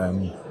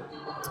game.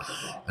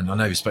 And I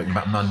know you've spoken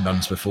about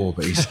man-buns before,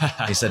 but he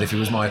said if he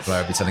was my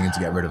player, I'd be telling him to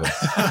get rid of him.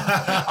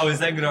 I was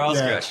then going to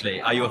ask you,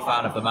 actually, are you a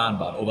fan of the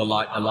man-bun or the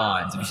lighter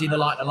lines? Have you seen the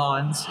lighter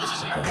lines?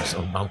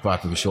 I'm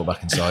glad with a short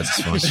back and sides.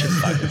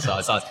 It's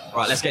fine.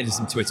 Right, let's get into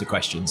some Twitter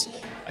questions.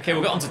 Okay,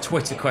 we'll get on to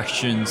Twitter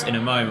questions in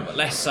a moment, but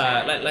let's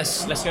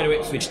go to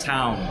Ipswich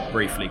Town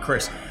briefly.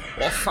 Chris,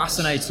 what a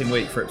fascinating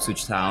week for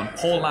Ipswich Town.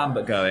 Paul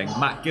Lambert going,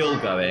 Matt Gill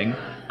going,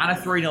 and a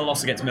 3-0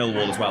 loss against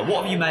Millwall as well.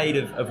 What have you made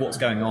of what's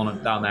going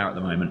on down there at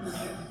the moment?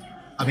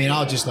 I mean,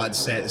 I'd just like to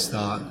say at the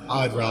start,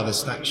 I'd rather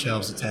stack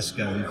shelves at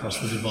Tesco and cross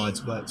the divide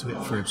to work to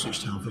it for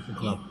Ipswich Town Football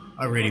Club.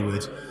 I really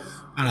would.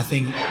 And I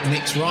think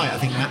Nick's right. I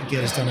think Matt Gill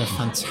has done a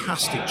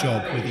fantastic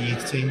job with the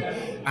youth team.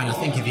 And I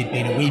think if he'd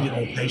been a wee bit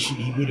more patient,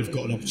 he would have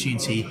got an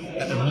opportunity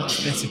at a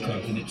much better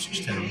club than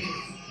Ipswich Town.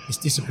 It's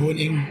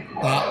disappointing,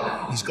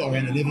 but he's got to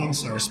earn a living,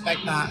 so I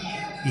respect that.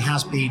 He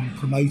has been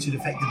promoted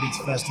effectively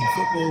to first team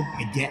football.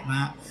 I get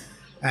that.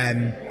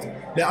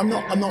 But I'm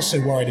not so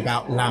worried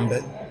about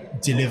Lambert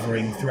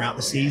delivering throughout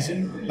the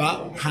season,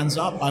 but hands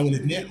up, I will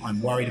admit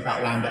I'm worried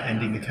about Lambert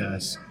ending the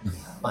curse.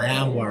 I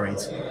am worried.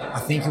 I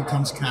think he'll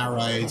come to Carrow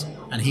Road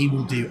and he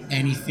will do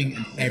anything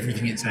and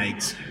everything it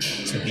takes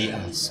to beat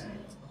us,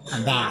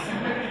 and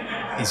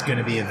that is going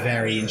to be a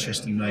very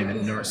interesting moment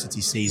in Norwich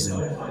City's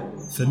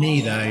season. For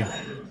me though,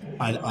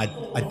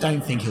 I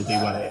don't think he'll do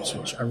well at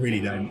Ipswich. I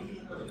really don't,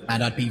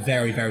 and I'd be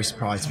very, very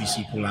surprised if you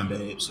see Paul Lambert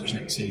at Ipswich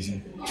next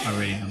season. I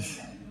really am.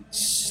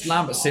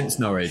 Lambert since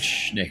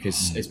Norwich, Nick,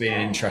 has been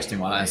an interesting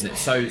one, hasn't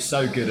it?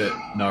 So good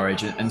at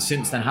Norwich, and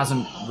since then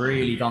hasn't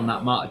really done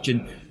that much.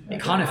 And it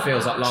kind of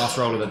feels like last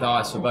roll of the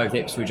dice for both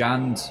Ipswich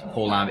and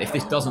Paul Lambert. If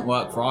this doesn't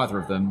work for either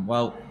of them,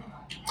 well,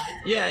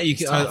 yeah,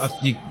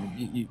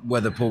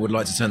 whether Paul would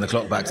like to turn the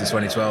clock back to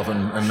 2012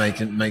 and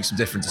make some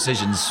different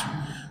decisions,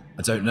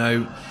 I don't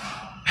know.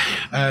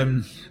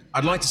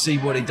 I'd like to see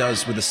what he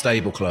does with a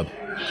stable club,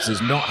 because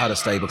he's not had a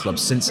stable club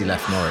since he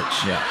left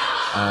Norwich. Yeah.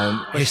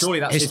 But surely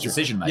that's his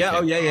decision making.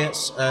 Yeah,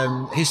 yes.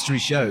 History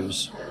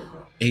shows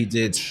he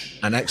did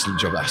an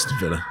excellent job at Aston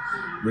Villa,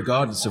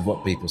 regardless of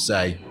what people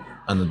say.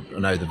 And I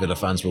know the Villa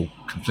fans will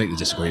completely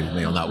disagree with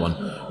me on that one,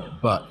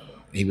 but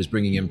he was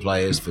bringing in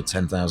players for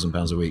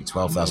 £10,000 a week,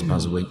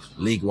 £12,000 a week,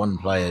 League One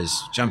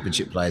players,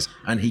 Championship players,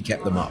 and he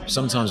kept them up.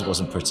 Sometimes it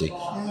wasn't pretty,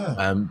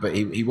 but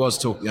he was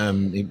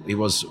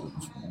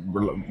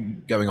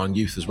going on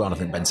youth as well. And I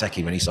think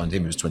Benteke, when he signed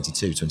him, he was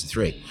 22,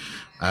 23.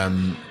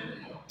 And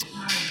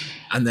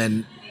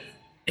then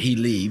he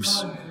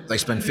leaves. They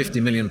spend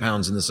 £50 million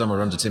in the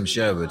summer under Tim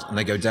Sherwood, and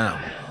they go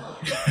down.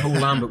 Paul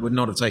Lambert would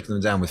not have taken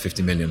them down with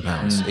 £50 million.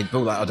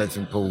 I don't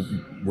think Paul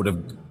would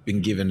have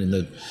been given in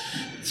the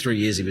 3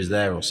 years he was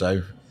there or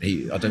so.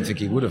 I don't think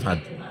he would have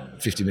had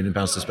 £50 million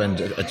to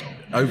spend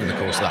over the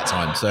course of that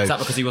time. So is that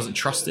because he wasn't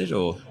trusted,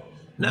 or?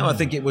 No, I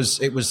think it was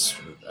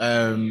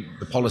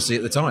the policy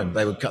at the time.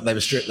 They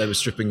were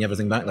stripping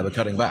everything back. They were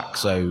cutting back.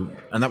 So,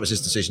 and that was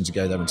his decision to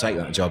go there and take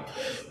that job.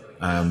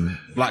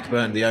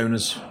 Blackburn, the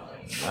owners,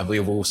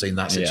 we've all seen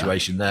that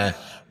situation there.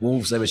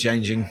 Wolves, they were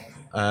changing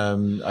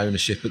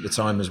ownership at the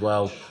time as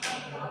well.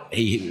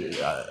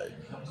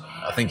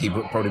 I think he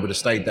probably would have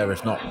stayed there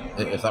if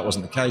that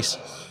wasn't the case.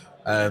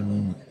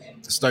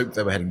 Stoke,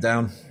 they were heading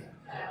down,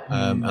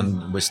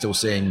 and we're still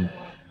seeing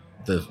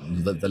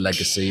the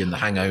legacy and the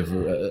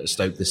hangover at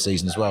Stoke this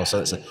season as well. So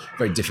it's a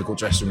very difficult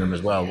dressing room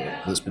as well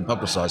that's been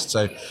publicised.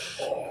 So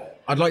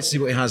I'd like to see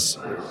what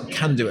he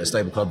can do at a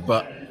stable club,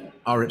 but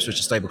are Ipswich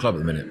a stable club at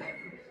the minute?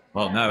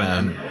 Well, no,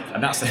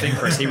 and that's the thing,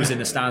 Chris. He was in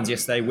the stands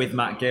yesterday with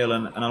Matt Gill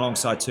and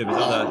alongside two of his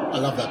other. I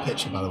love that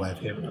picture, by the way, of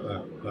him.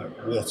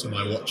 What am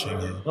I watching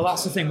here? Well,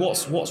 that's the thing.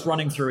 What's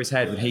running through his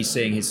head when he's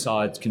seeing his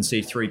side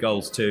concede 3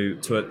 goals to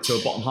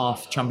a bottom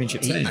half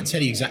Championship team? I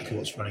tell you exactly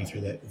what's running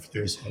through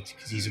his head,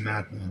 because he's a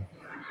madman.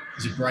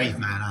 He's a brave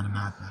man and a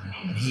madman,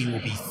 and he will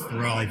be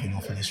thriving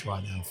off of this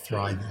right now.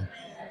 Thriving.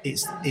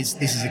 This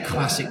is a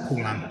classic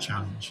Paul Lambert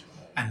challenge.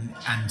 And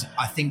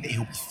I think that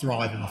he'll be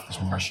thriving off this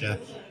pressure,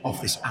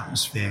 off this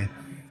atmosphere,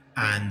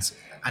 and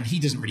he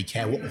doesn't really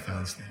care what the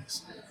fans think.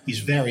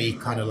 He's very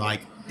kind of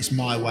like, it's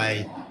my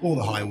way or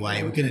the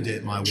highway. We're going to do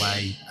it my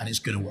way, and it's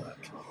going to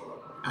work.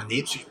 And the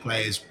Ipswich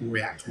players will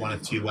react one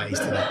of 2 ways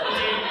to that.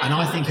 And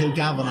I think he'll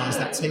galvanise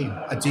that team.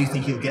 I do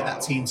think he'll get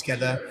that team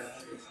together,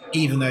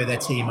 even though their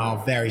team are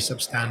very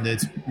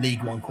substandard,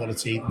 League One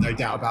quality, no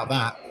doubt about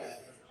that.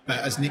 But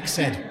as Nick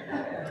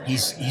said,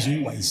 he's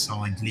always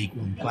signed League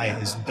One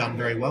players and done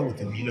very well with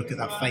them. You look at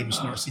that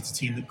famous Norwich City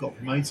team that got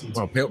promoted.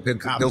 Well,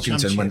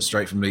 Pilkington went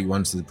straight from League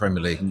One to the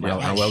Premier League.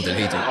 How well did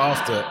he do?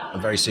 After a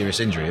very serious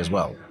injury as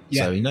well.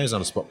 Yeah. So he knows how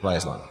to spot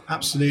players like that.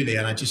 Absolutely,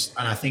 and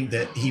I think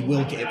that he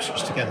will get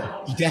Ipswich together.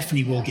 He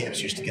definitely will get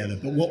Ipswich together.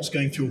 But what's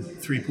going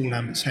through Paul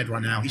Lambert's head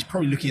right now, he's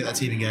probably looking at that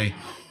team and going,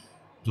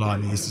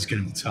 blimey, this is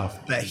going to be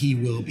tough. But he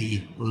will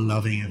be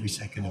loving every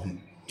second of it.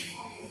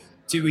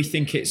 Do we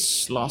think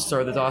it's last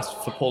throw of the dice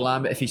for Paul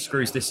Lambert if he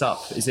screws this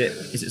up? Is it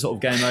sort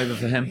of game over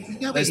for him?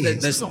 Yeah,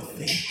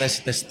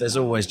 there's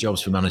always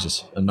jobs for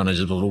managers, and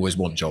managers will always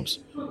want jobs.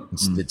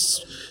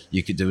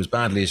 You could do as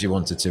badly as you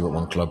wanted to at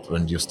one club,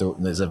 and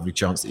there's every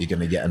chance that you're going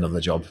to get another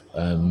job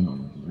a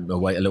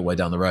little way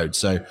down the road.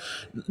 So,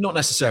 not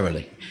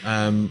necessarily. He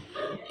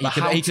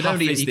can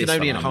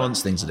only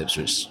enhance things at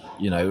Ipswich,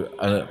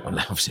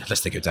 obviously unless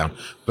they go down.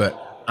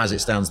 But as it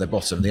stands, they're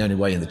bottom. The only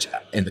way in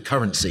the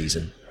current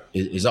season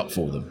is up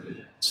for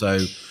them. So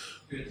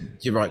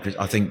you're right, Chris.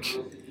 I think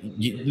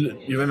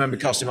you remember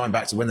casting your mind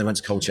back to when they went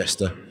to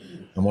Colchester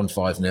and won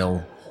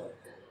 5-0.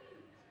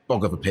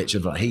 Bog of a pitch.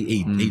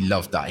 He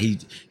loved that.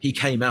 He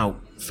came out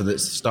for the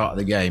start of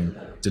the game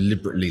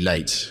deliberately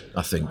late,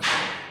 I think.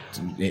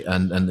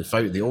 And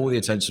all the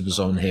attention was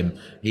on him.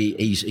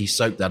 He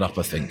soaked that up,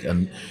 I think.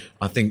 And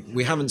I think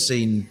we haven't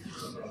seen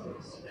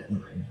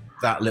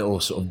that little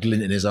sort of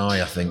glint in his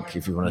eye, I think,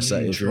 if you want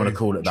to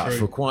call it that,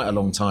 for quite a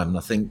long time. And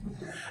I think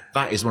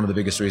that is one of the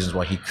biggest reasons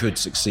why he could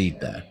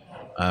succeed there.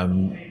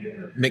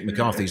 Mick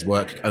McCarthy's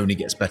work only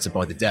gets better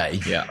by the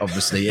day,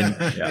 obviously. And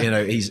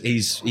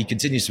he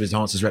continues to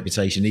enhance his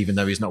reputation, even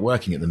though he's not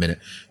working at the minute.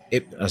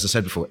 As I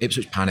said before,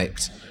 Ipswich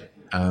panicked.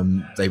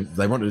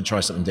 They wanted to try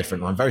something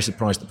different. I'm very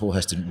surprised that Paul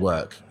Hurst didn't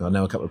work. I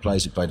know a couple of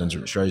players who played under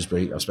him at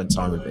Shrewsbury. I've spent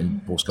time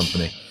in Paul's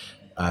company.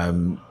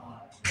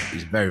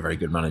 He's a very, very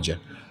good manager.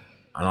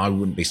 And I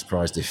wouldn't be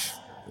surprised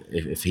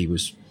if he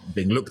was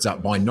being looked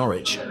at by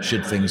Norwich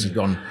should things have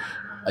gone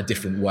a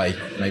different way,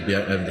 maybe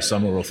over the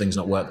summer, or things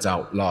not worked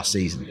out last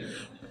season.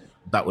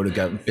 That would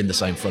have been the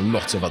same for a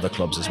lot of other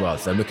clubs as well.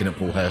 If they're looking at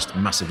Paul Hurst,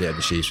 massively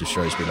overshees with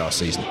Shrewsbury last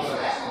season.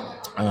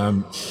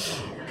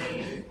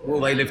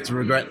 Will they live to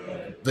regret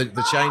the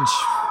change?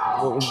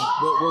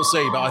 We'll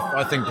see. But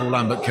I think Paul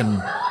Lambert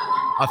can.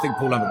 I think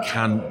Paul Lambert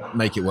can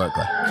make it work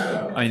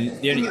there.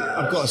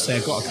 I've got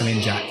to come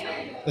in, Jack.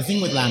 The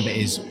thing with Lambert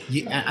is,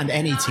 and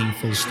any team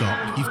full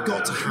stop, you've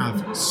got to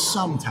have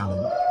some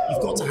talent.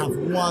 You've got to have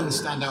one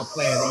standout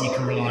player that you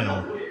can rely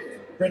on.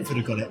 Brentford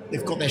have got it.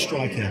 They've got their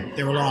striker.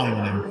 They're relying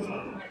on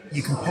him.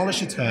 You can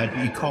polish a turd,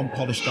 but you can't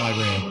polish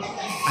diarrhoea.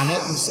 And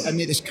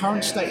at this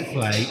current state of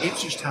play,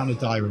 Ipswich Town are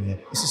diarrhoea.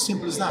 It's as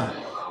simple as that.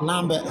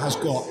 Lambert has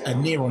got a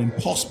near on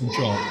impossible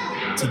job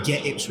to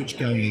get Ipswich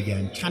going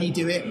again. Can he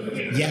do it?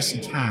 Yes,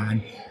 he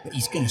can, but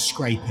he's going to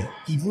scrape it.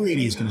 He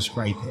really is going to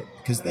scrape it,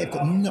 because they've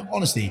got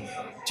honestly,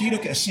 do you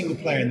look at a single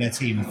player in their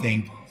team and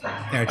think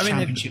they're a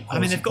championship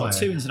player? They've got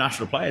 2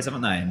 international players,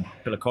 haven't they? In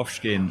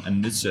Pilakovsky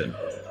and Knudsen.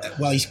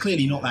 Well, he's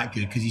clearly not that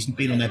good because he's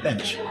been on their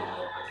bench.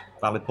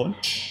 Valid point.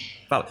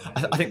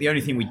 I think the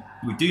only thing we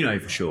do know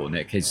for sure,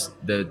 Nick, is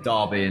the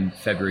derby in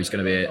February is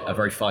going to be a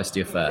very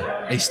feisty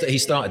affair. He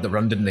started the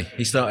run, didn't he?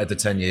 He started the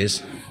 10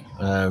 years,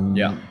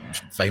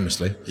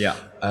 famously. Yeah.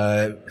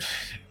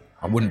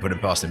 I wouldn't put it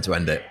past him to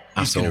end it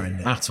at all.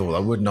 At all, I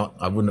would not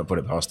put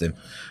it past him.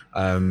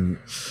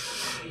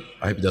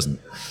 I hope he doesn't.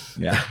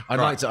 Yeah,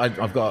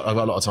 I've got a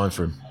lot of time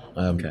for him.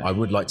 I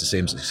would like to see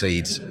him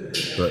succeed,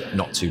 but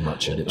not too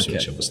much at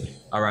Ipswich, obviously.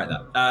 All right,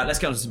 then. Let's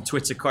get on to some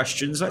Twitter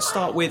questions. Let's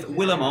start with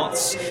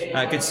Willamots.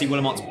 Good to see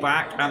Willamots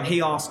back.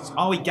 He asks,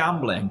 are we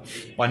gambling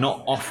by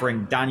not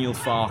offering Daniel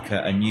Farke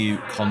a new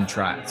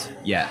contract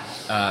yet?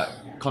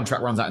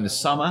 Contract runs out in the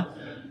summer,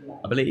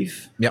 I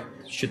believe. Yep.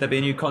 Should there be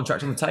a new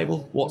contract on the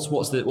table? What's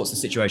the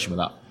situation with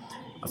that?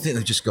 I think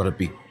they've just got to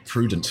be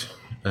prudent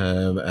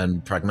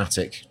and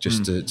pragmatic,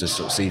 just to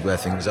sort of see where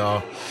things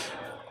are.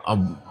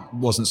 I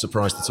wasn't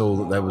surprised at all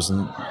that there was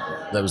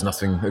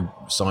nothing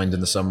signed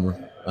in the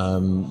summer.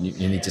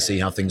 You need to see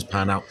how things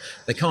pan out.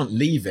 They can't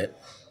leave it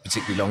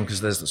particularly long because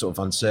there's the sort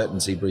of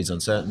uncertainty breeds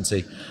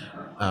uncertainty.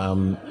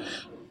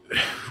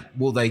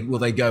 Will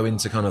they go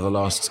into kind of the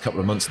last couple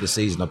of months of the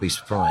season? I'd be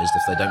surprised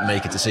if they don't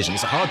make a decision.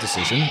 It's a hard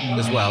decision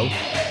as well.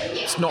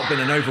 It's not been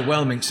an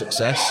overwhelming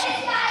success,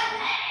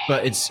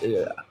 but it's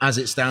as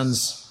it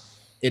stands,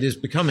 it is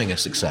becoming a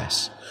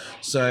success.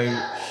 So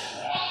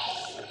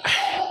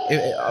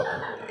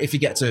if you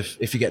get to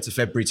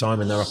February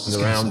time and they're up and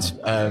around,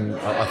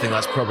 I think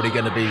that's probably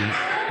going to be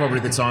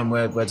the time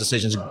where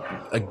decisions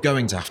are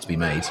going to have to be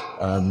made.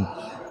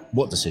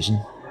 What decision?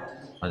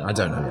 I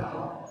don't know yet.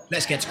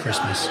 Let's get to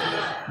Christmas.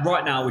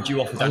 Right now, would you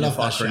offer Daniel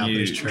Farke a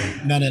new? True.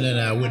 No,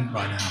 I wouldn't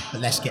right now.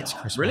 But let's get to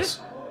Christmas. Really?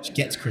 Let's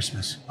get to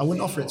Christmas. I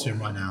wouldn't offer it to him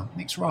right now.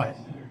 Nick's right.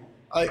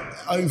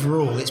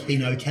 Overall, it's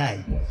been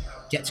okay.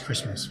 Get to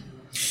Christmas.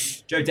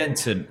 Joe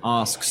Denton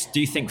asks,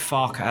 do you think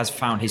Farke has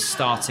found his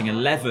starting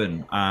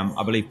 11?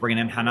 I believe bringing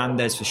in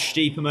Hernandez for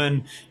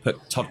Stiepermann,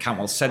 put Todd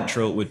Cantwell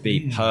central would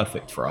be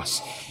perfect for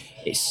us.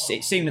 It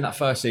seemed in that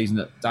first season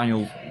that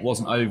Daniel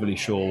wasn't overly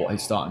sure what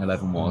his starting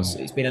 11 was.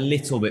 It's been a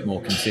little bit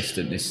more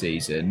consistent this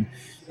season.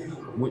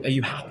 Are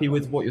you happy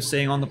with what you're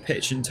seeing on the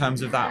pitch in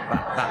terms of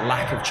that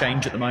lack of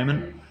change at the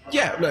moment?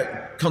 Yeah, look,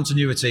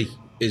 continuity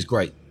is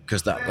great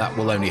because that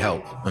will only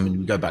help. I mean,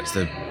 we go back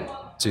to the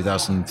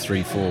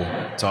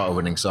 2003-04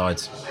 title-winning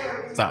sides.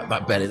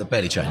 That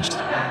barely changed,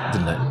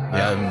 didn't it?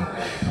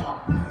 Yeah.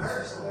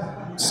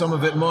 Some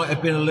of it might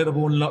have been a little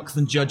more luck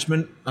than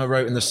judgment. I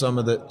wrote in the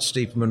summer that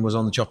Stiepermann was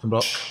on the chopping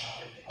block.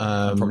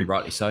 Probably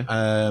rightly so.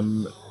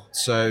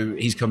 So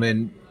he's come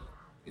in.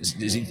 Has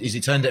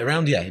he turned it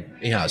around? Yeah,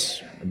 he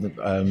has.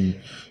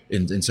 In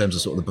terms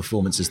of sort of the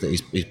performances that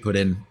he's put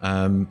in.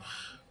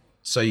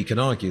 So you can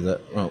argue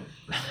that, well,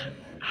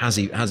 had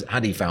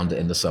he found it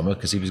in the summer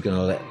because he was going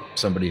to let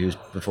somebody who's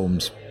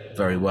performed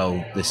very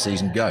well this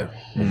season go,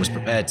 or was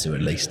prepared to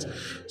at least.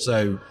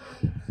 So.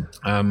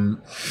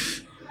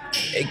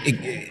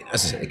 As I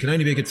said, it can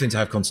only be a good thing to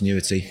have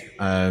continuity.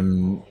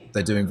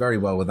 They're doing very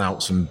well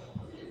without some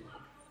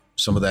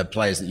of their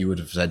players that you would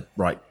have said,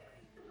 right,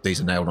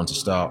 these are nailed on to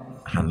start.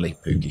 Hanley,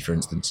 Pukki, for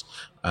instance.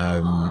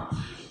 I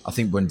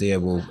think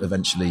Buendia will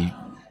eventually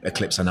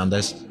eclipse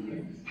Hernandez.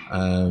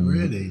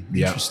 Really?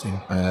 Interesting.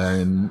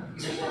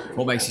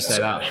 What makes you say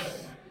that?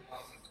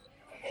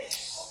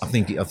 I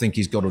think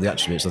he's got all the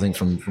attributes. I think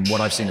from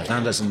what I've seen of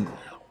Hernandez, and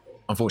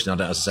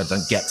unfortunately, as I said,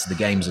 don't get to the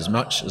games as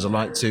much as I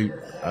like to.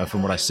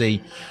 From what I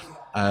see,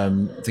 I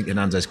think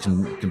Hernandez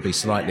can be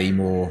slightly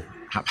more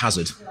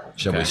haphazard,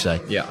 shall we say?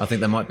 Yeah. I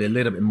think there might be a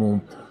little bit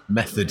more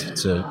method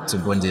to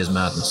Buendia's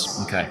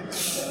madness. Okay.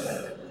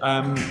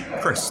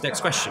 Chris,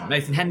 next question.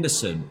 Nathan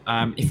Henderson.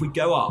 If we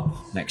go up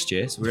next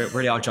year, so we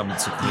really are jumping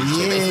to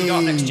if we go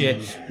up next year,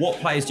 what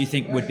players do you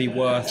think would be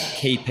worth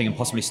keeping and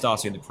possibly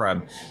starting in the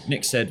Prem?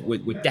 Nick said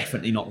we're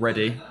definitely not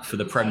ready for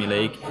the Premier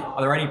League.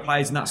 Are there any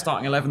players in that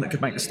starting 11 that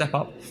could make the step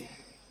up?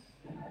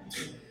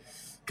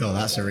 God,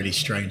 that's a really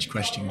strange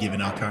question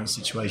given our current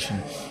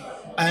situation.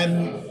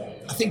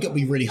 I think it'll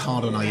be really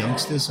hard on our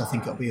youngsters. I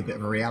think it'll be a bit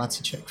of a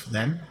reality check for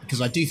them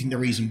because I do think the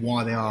reason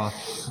why they are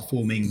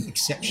performing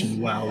exceptionally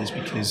well is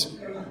because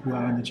we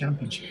are in the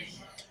Championship.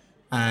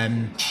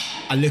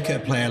 I look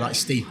at a player like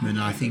Stiepermann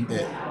and I think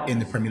that in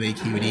the Premier League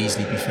he would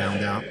easily be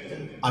found out.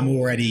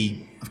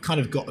 I've kind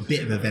of got a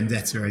bit of a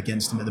vendetta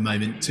against him at the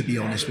moment, to be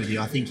honest with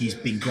you. I think he's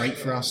been great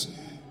for us.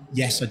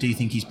 Yes, I do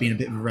think he's been a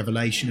bit of a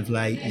revelation of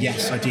late.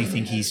 Yes, I do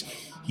think he's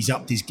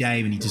upped his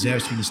game and he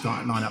deserves to be in the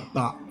starting lineup.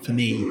 But for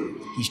me,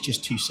 he's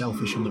just too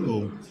selfish on the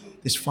ball.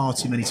 There's far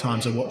too many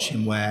times I watch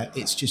him where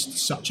it's just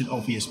such an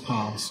obvious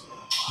pass.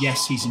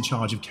 Yes, he's in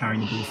charge of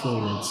carrying the ball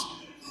forwards,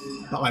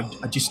 but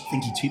I just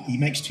think he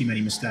makes too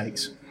many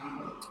mistakes.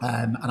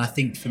 And I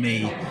think for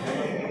me,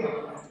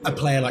 a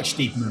player like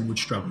Stiepermann would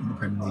struggle in the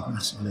Premier League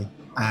massively.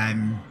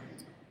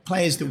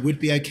 Players that would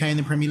be okay in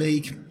the Premier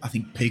League, I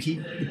think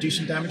Pukki would do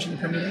some damage in the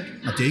Premier League.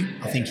 I do.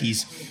 I think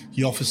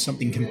he offers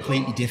something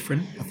completely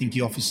different. I think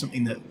he offers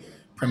something that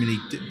Premier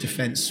League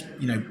defence,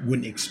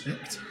 wouldn't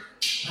expect.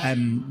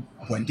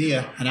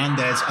 Buendia,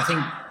 Hernandez, I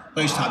think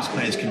those types of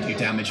players can do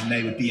damage and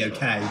they would be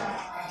okay.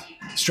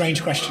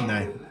 Strange question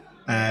though.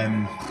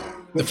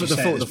 The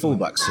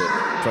fullbacks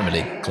at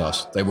Premier League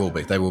class, they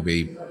will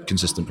be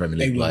consistent Premier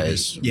League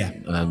players. Yeah.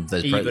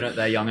 Even at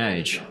their young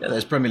age. Yeah,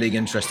 there's Premier League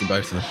interest in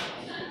both of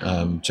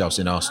them.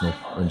 Chelsea and Arsenal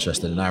are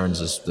interested in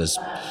Aaron's. There's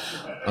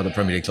other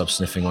Premier League clubs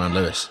sniffing around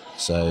Lewis.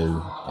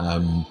 So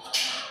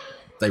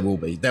they will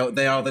be.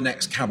 They are the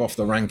next cab off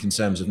the rank in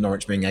terms of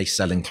Norwich being a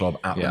selling club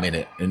at the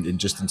minute. And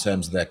just in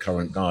terms of their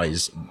current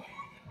guys,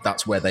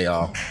 that's where they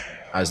are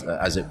as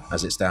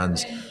it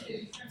stands.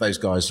 Those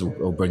guys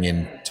will bring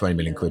in 20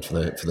 million quid for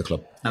the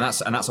club. And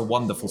that's a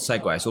wonderful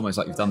segue. It's almost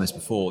like you've done this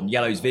before.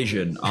 Yellow's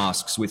Vision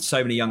asks, with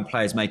so many young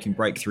players making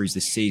breakthroughs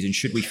this season,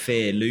 should we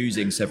fear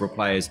losing several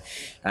players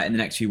in the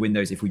next few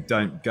windows if we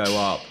don't go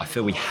up? I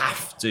feel we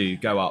have to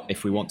go up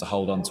if we want to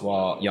hold on to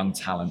our young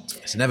talent.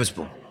 It's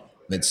inevitable.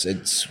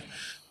 It's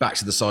back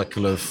to the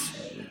cycle of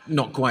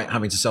not quite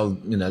having to sell,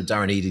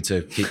 Darren Eadie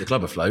to keep the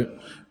club afloat,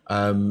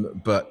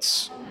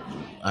 but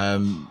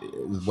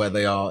where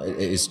they are, it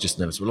is just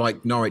inevitable.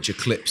 Like Norwich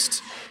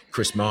eclipsed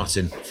Chris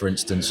Martin, for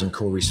instance, and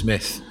Corey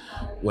Smith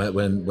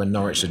when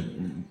Norwich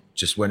had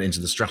just went into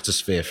the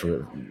stratosphere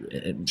from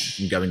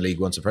going League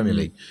One to Premier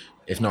League.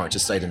 If Norwich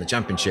had stayed in the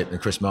Championship, then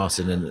Chris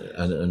Martin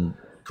and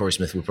Corey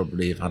Smith would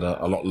probably have had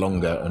a lot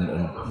longer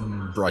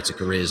and brighter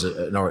careers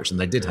at Norwich than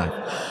they did have.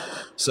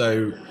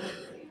 So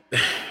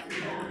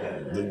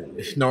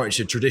Norwich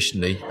had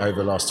traditionally, over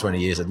the last 20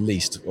 years at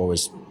least,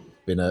 always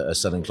been a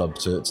selling club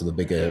to the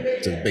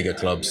bigger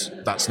clubs.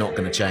 That's not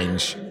going to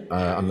change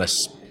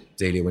unless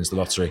Delia wins the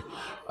lottery,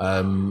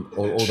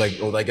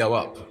 or they go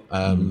up.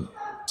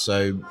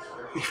 So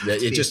I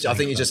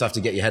think you just have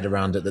to get your head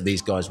around it that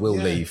these guys will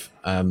leave,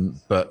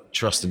 but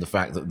trust in the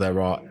fact that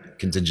there are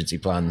contingency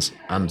plans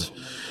and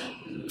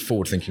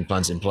forward-thinking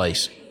plans in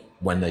place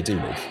when they do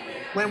leave.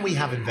 When we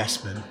have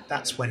investment,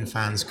 that's when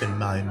fans can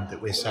moan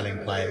that we're selling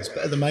players.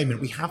 But at the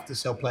moment, we have to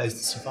sell players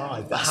to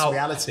survive. That's the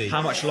reality.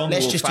 How much longer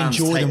Let's will just fans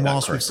enjoy take them that,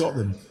 whilst Chris? we've got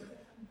them.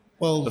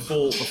 Well,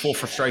 Before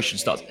frustration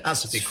starts.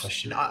 That's a big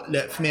question.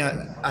 Look, for me,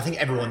 I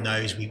think everyone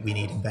knows we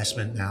need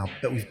investment now,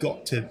 but we've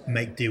got to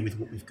make do with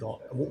what we've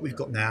got. And what we've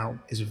got now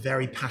is a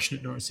very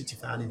passionate Norwich City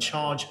fan in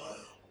charge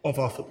of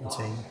our football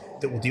team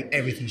that will do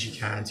everything she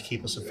can to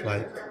keep us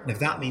afloat. And if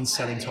that means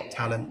selling top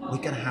talent, we're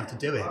going to have to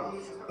do it.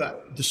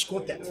 But the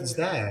squad depth is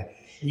there.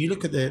 And you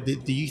look at the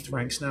youth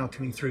ranks now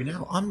coming through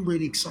now, I'm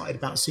really excited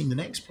about seeing the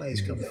next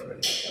players come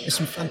through. There's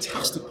some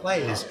fantastic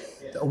players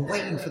that are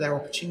waiting for their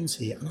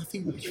opportunity, and I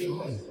think we'll be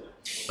fine.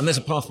 And there's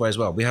a pathway as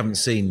well. We haven't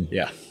seen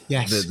the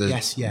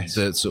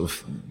sort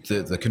of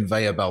the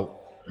conveyor belt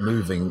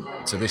moving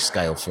to this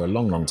scale for a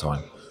long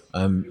time.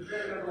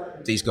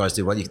 These guys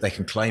do well. They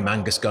can claim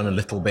Angus Gunn a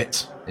little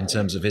bit in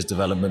terms of his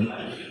development,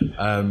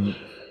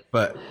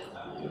 but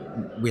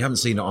we haven't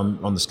seen it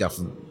on the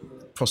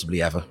scaffold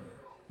possibly ever.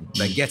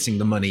 They're getting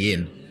the money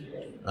in,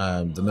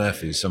 the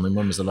Murphys. I mean,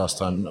 when was the last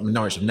time? I mean,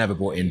 Norwich have never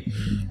brought in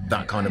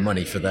that kind of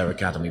money for their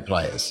academy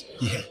players.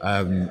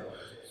 You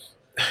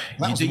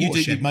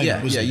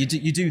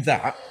do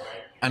that,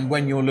 and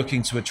when you're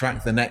looking to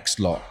attract the next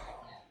lot,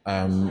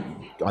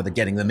 either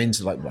getting them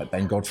into like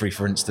Ben Godfrey,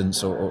 for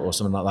instance, or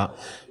something like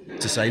that,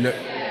 to say, look,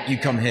 you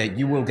come here,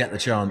 you will get the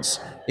chance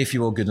if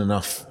you are good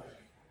enough,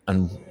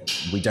 and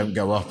we don't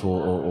go up,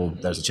 or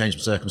there's a change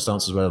of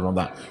circumstances, whatever on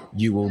that,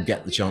 you will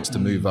get the chance to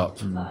move up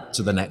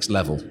to the next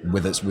level,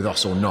 whether it's with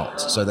us or not.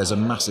 So there's a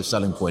massive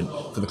selling point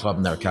for the club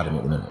and their academy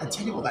at the minute. I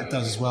tell you what that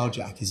does as well,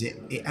 Jack, is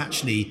it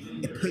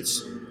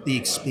puts the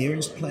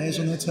experienced players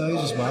on their toes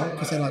as well,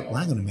 because they're like, well,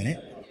 hang on a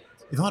minute,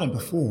 if I don't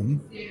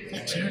perform,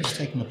 Aaron's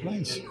taking my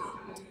place.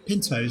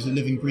 Pinto is a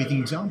living, breathing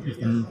example of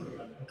that.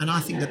 And I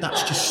think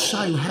that's just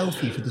so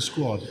healthy for the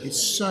squad.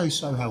 It's so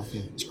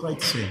healthy. It's great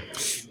to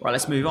see. Right,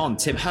 let's move on.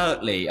 Tim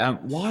Hurtley,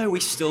 why are we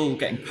still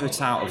getting put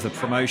out of the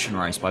promotion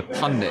race by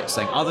pundits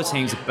saying other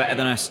teams are better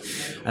than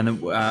us, and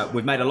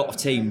we've made a lot of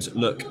teams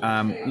look,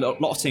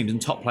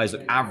 and top players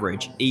look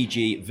average,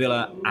 e.g.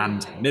 Villa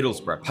and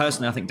Middlesbrough.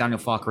 Personally, I think Daniel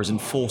Farke has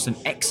enforced an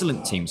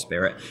excellent team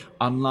spirit,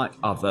 unlike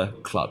other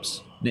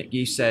clubs. Nick,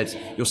 you said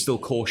you're still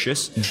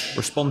cautious.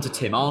 Respond to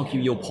Tim. Argue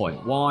your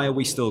point. Why are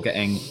we still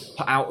getting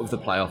put out of the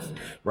playoff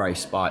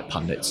race by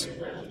pundits?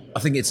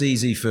 I think it's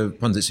easy for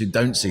pundits who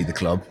don't see the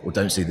club or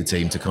don't see the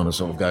team to kind of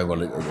sort of go,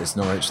 well, it's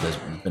Norwich. There's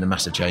been a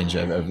massive change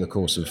over the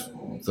course of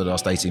the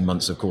last 18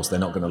 months. Of course, they're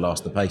not going to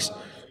last the pace.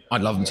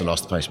 I'd love them to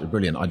last the pace, but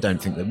brilliant. I don't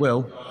think they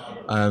will.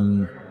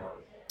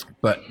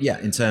 But yeah,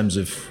 in terms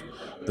of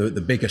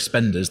the bigger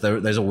spenders,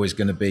 there's always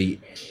going to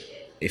be,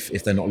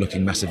 if they're not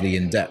looking massively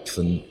in depth.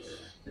 And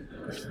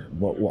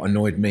what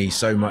annoyed me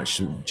so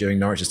much during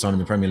Norwich's time in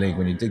the Premier League,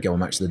 when you did go on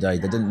Match of the Day,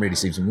 there didn't really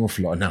seem to be an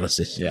awful lot of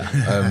analysis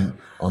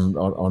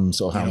on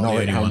sort of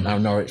how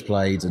Norwich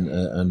played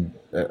and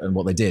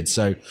what they did.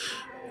 So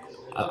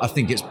I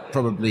think it's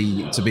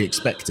probably to be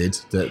expected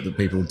that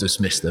people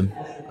dismiss them.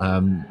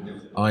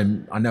 I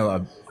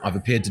know I've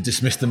appeared to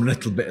dismiss them a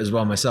little bit as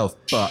well myself,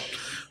 but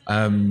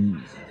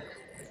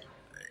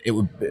it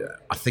would.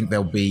 I think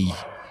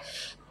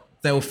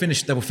they'll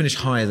finish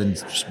higher than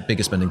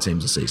bigger spending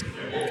teams this season.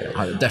 Okay.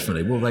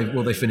 Definitely.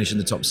 Will they finish in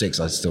the top 6?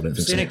 I still don't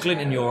think so. Seeing a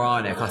glint in your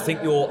eye, Nick, I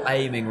think you're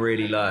aiming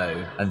really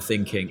low and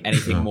thinking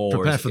anything more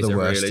Prepare is for the a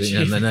worst,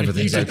 real and then You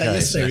everything's did that okay.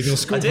 yesterday with your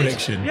score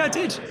prediction. Yeah, I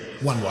did.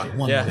 1-1.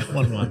 1-1. Yeah.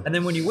 1-1. And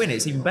then when you win,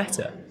 it's even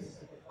better.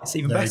 It's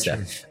even Very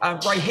better.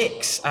 true. Ray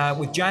Hicks,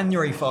 with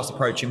January fast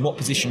approaching, what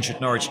position should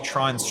Norwich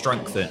try and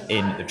strengthen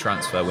in the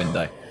transfer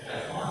window?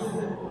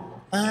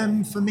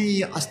 For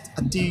me, I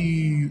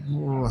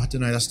don't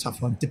know, that's a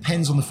tough one.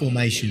 Depends on the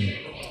formation.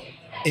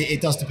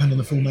 It does depend on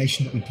the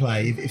formation that we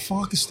play. If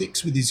Farke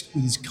sticks with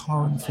his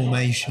current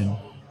formation,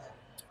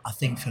 I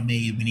think for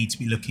me we need to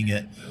be looking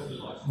at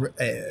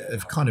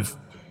of kind of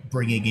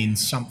bringing in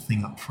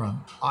something up front.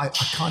 I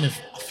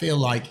feel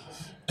like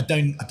I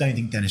don't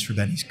think Dennis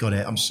Srebeni's got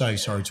it. I'm so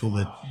sorry to all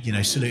the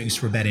saluting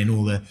Srebeni and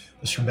all the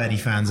Srebeni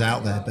fans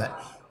out there, but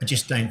I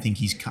just don't think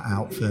he's cut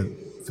out for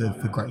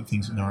great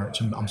things at Norwich.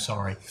 I'm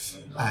sorry.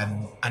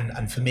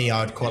 And for me,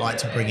 I'd quite like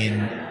to bring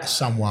in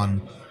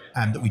someone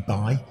that we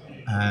buy.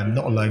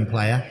 Not a lone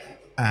player,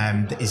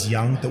 that is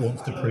young, that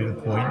wants to prove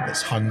a point,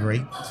 that's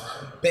hungry.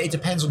 But it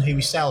depends on who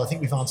we sell. I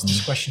think we've answered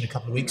this question a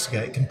couple of weeks ago.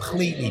 It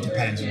completely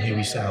depends on who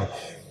we sell.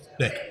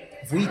 Look,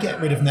 if we get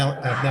rid of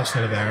Nelson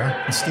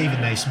Oliveira and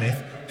Stephen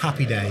Naismith,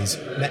 happy days,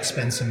 let's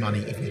spend some money.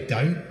 If we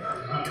don't,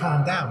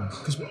 calm down.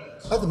 Because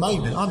at the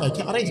moment, I'm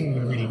okay. I don't think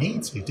we really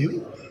need to, do we?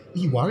 Are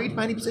you worried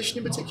about any position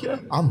in particular?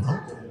 I'm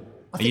not.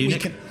 I think we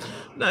can...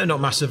 No,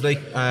 not massively.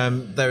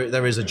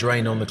 There is a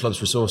drain on the club's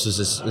resources,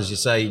 as you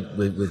say,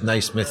 with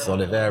Naismith,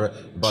 Oliveira.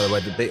 By the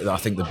way, I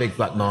think the big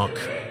black mark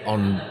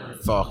on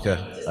Farke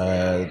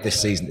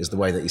this season is the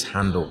way that he's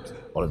handled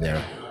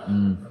Oliveira.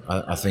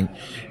 I think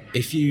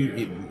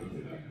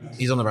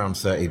he's on around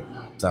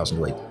 30,000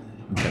 a week.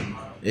 Okay.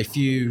 If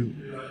you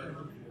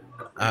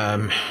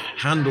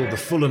handle the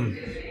Fulham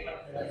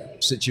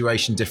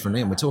situation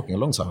differently, and we're talking a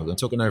long time ago, we're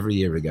talking over a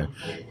year ago,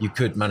 you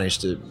could manage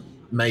to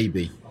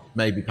maybe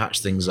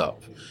patch things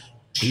up.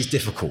 He's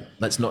difficult.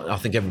 I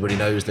think everybody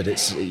knows that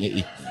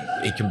he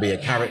can be a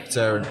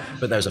character,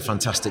 but there's a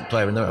fantastic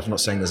player in there. I'm not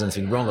saying there's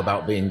anything wrong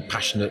about being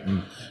passionate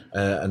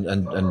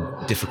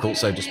and difficult,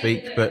 so to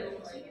speak, but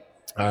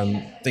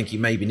I think he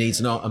maybe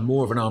needs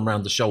more of an arm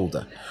around the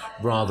shoulder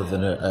rather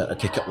than a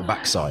kick up the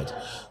backside.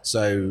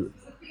 So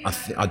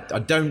I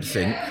don't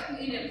think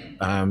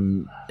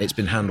it's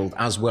been handled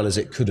as well as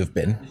it could have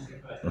been.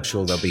 I'm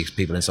sure there'll be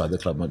people inside the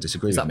club might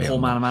disagree with me. Is that poor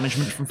man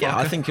management from Farke? Yeah,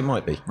 I think it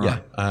might be.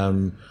 Right. Yeah.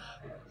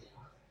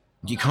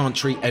 You can't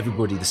treat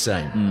everybody the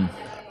same.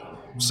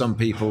 Some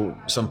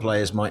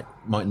players might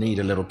need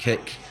a little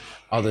kick.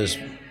 Others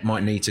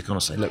might need to kind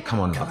of say, look,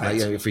 come on,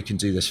 if we can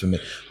do this for me.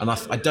 And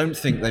I don't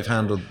think they've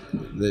handled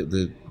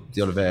the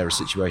Oliveira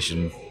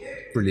situation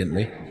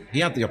brilliantly. He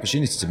had the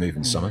opportunity to move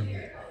in the summer,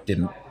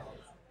 didn't.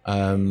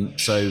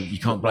 So you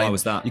can't blame. Why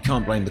was that? You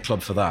can't blame the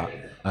club for that.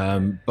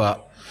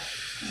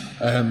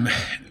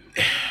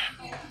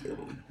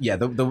 Yeah,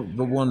 the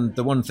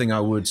one thing I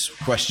would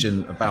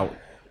question about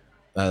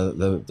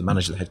the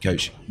manager, the head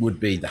coach, would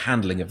be the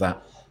handling of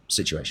that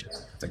situation,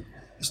 I think.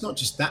 It's not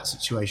just that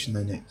situation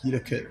though, Nick. You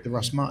look at the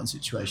Russ Martin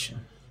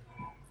situation.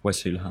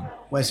 Wes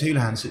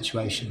Hoolahan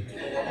situation.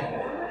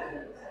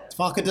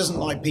 Farke doesn't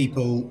like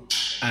people,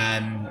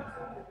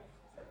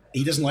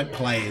 he doesn't like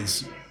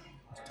players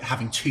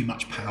having too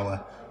much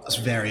power. That's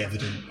very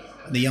evident.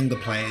 And the younger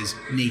players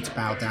need to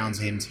bow down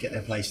to him to get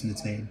their place in the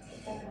team.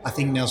 I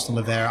think Nelson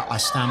Oliveira, I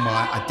stand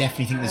by. I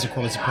definitely think there's a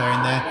quality player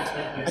in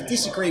there. I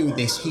disagree with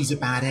this he's a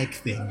bad egg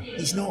thing.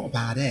 He's not a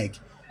bad egg.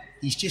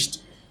 He's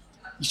just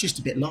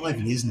a bit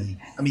lively, isn't he?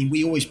 I mean,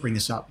 we always bring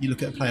this up. You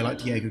look at a player like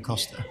Diego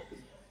Costa.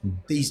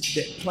 The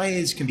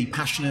players can be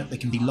passionate, they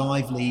can be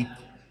lively.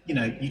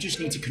 You just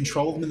need to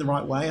control them in the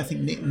right way. I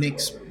think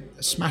Nick's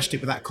smashed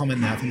it with that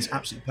comment there. I think it's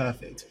absolutely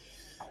perfect.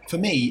 For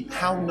me,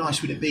 how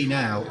nice would it be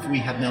now if we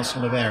had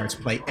Nelson Oliveira to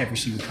play every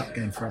single cup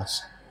game for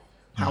us?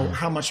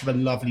 How much of a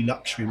lovely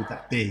luxury would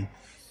that be?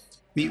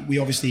 We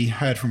obviously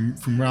heard from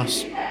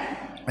Russ,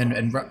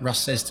 and Russ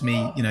says to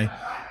me,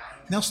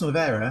 Nelson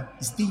Oliveira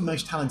is the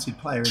most talented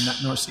player in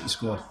that Norwich City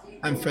squad.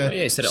 And for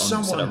he said it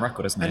on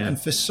record, hasn't he? And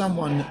for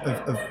someone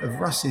of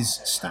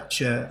Russ's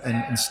stature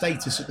and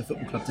status at the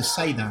football club to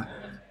say that,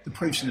 the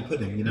proof's in the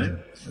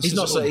pudding, He's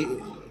not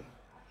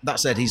that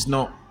said, he's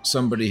not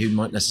somebody who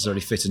might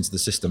necessarily fit into the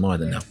system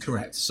either now.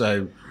 Correct.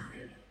 So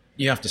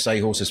you have to say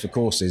horses for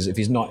courses. If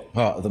he's not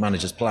part of the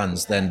manager's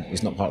plans, then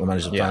he's not part of the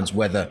manager's plans.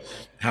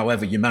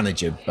 However you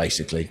manage him,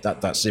 basically,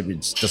 that's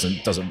it.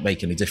 Doesn't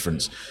make any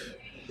difference.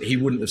 He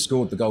wouldn't have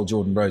scored the goal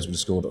Jordan Rhodes would have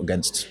scored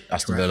against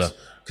Aston Villa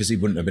because he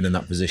wouldn't have been in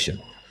that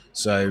position.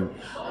 So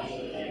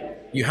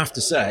you have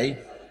to say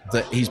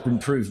that he's been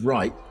proved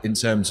right in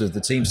terms of the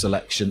team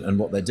selection and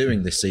what they're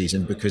doing this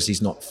season because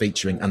he's not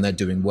featuring and they're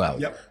doing well.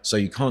 Yep. So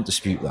you can't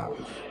dispute that.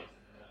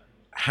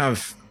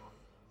 Have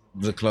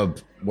the club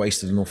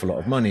wasted an awful lot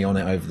of money on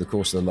it over the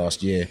course of the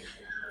last year?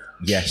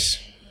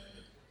 Yes.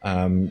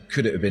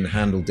 Could it have been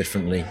handled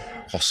differently?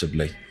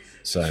 Possibly.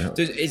 So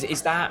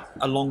Is that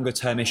a longer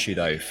term issue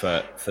though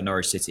for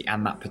Norwich City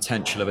and that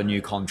potential of a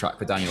new contract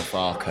for Daniel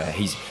Farke?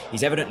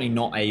 He's evidently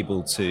not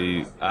able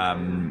to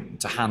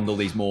handle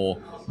these more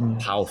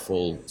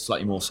powerful,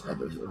 slightly more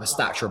of a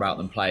stature about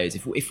them players.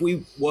 If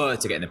we were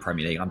to get in the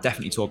Premier League, and I'm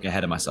definitely talking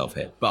ahead of myself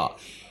here, but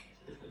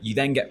you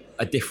then get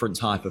a different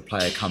type of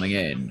player coming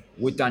in.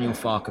 Would Daniel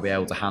Farke be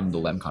able to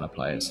handle them kind of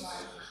players?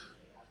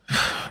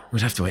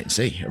 We'd have to wait and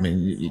see. I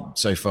mean,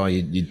 so far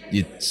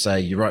you'd say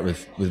you're right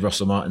with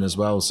Russell Martin as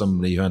well,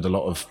 somebody who had a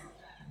lot of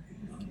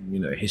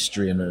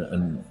history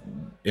and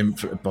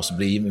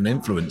possibly even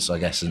influence, I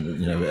guess,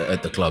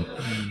 at the club.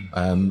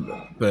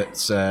 But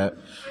so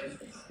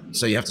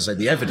you have to say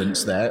the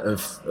evidence there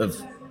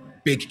of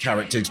big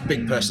characters,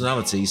 big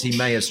personalities, he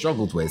may have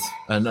struggled with,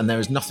 and there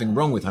is nothing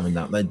wrong with having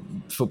that.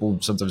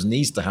 Football sometimes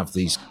needs to have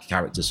these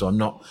characters. So I'm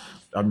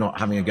not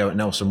having a go at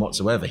Nelson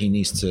whatsoever. He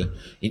needs to.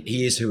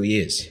 He is who he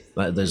is.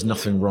 There's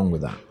nothing wrong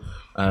with that.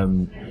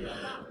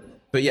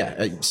 But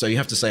yeah, so you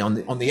have to say on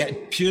the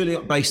purely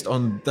based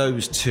on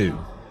those two,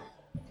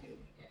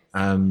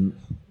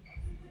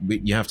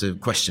 you have to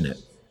question it.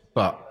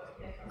 But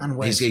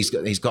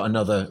he's got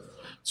another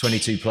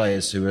 22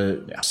 players who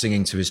are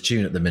singing to his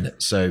tune at the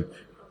minute. So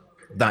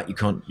that you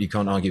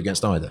can't argue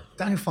against either.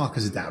 Daniel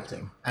Farke's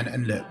adapting,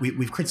 and look,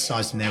 we've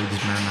criticised him there with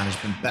his man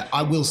management, but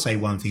I will say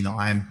one thing that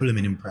I am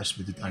blooming impressed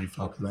with Daniel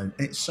Farke alone.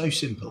 It's so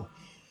simple.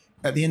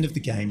 At the end of the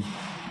game,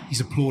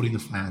 he's applauding the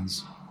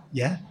fans,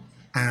 yeah,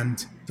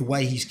 and the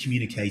way he's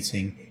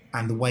communicating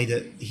and the way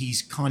that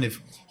he's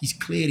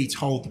clearly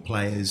told the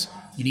players,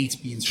 you need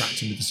to be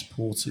interacting with the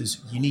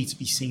supporters, you need to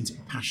be seen to be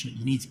passionate,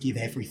 you need to give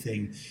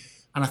everything.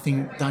 And I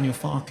think Daniel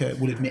Farke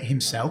will admit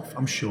himself,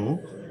 I'm sure,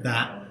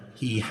 that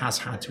he has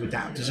had to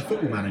adapt as a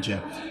football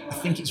manager. I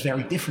think it's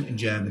very different in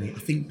Germany. I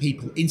think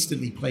people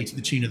instantly play to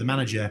the tune of the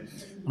manager,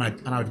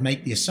 and I would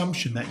make the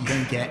assumption that you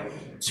don't get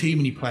too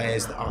many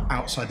players that are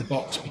outside the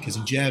box, because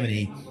in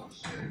Germany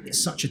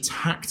it's such a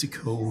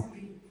tactical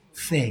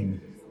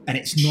thing, and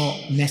it's not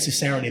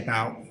necessarily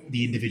about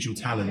the individual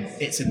talent.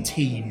 It's a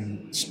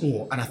team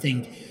sport, and I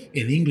think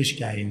in the English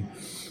game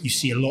you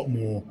see a lot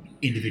more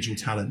individual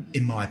talent,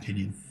 in my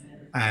opinion.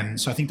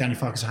 So I think Daniel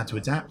Farke has had to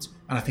adapt,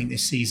 and I think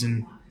this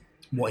season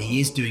what he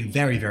is doing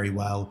very, very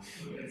well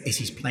is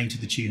he's playing to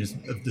the tune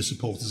of the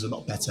supporters a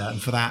lot better,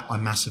 and for that I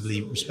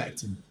massively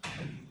respect him.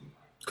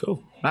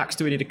 Cool. Max,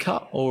 do we need a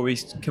cut, or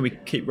can we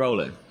keep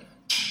rolling?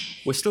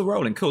 We're still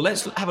rolling. Cool.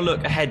 Let's have a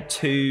look ahead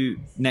to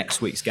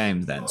next week's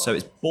games then. So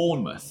it's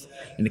Bournemouth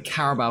in the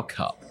Carabao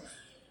Cup.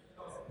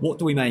 What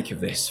do we make of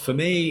this? For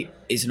me,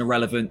 it's an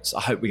irrelevance.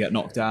 I hope we get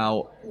knocked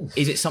out.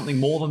 Is it something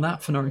more than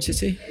that for Norwich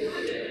City?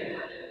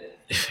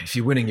 If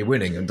you're winning, you're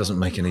winning. It doesn't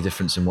make any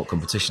difference in what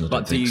competition.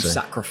 But do you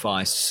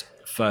sacrifice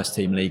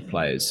first-team league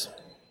players?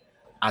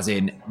 As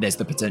in, there's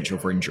the potential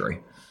for injury.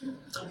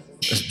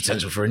 There's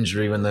potential for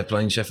injury when they're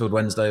playing Sheffield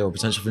Wednesday, or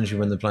potential for injury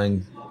when they're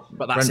playing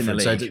But that's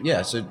Brentford. in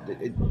the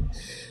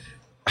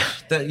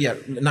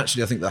league.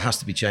 Naturally, I think there has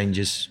to be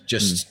changes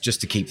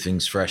just to keep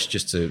things fresh,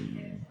 just to...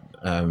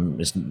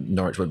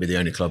 Norwich won't be the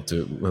only club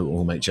who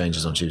will make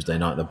changes on Tuesday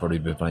night. They'll probably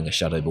be playing a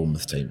shadow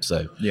Bournemouth team.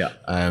 So, yeah.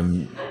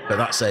 But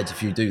that said,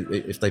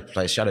 if they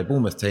play a shadow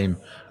Bournemouth team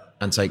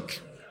and take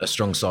a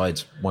strong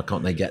side, why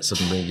can't they get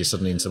suddenly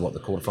into the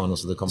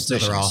quarterfinals of the competition?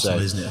 It's another Arsenal,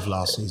 isn't it, of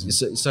last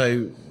season?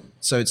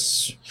 So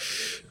it's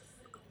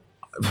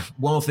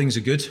while things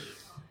are good,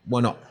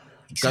 why not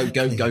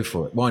go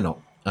for it? Why not?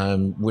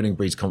 Winning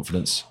breeds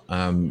confidence.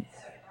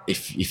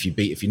 If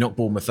you knock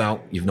Bournemouth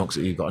out, you've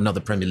got another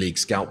Premier League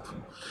scalp.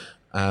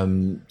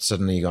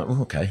 Suddenly you go,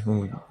 oh, okay, well,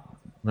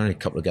 we're only a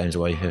couple of games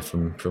away here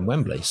from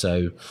Wembley,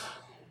 so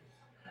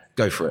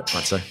go for it,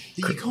 I'd say.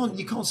 You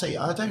can't say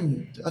I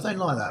don't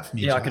like that from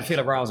you. Yeah, Jack. I can feel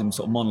a rousing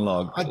sort of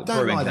monologue. I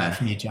don't like that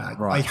from you, Jack.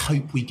 Right. I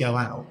hope we go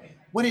out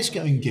when it's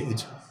going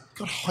good.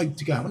 God, hope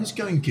to go out when it's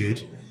going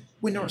good.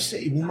 We're Norwich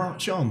City. We'll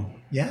march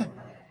on. Yeah.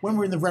 When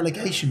we're in the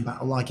relegation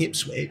battle like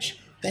Ipswich,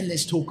 then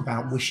let's talk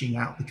about wishing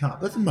out the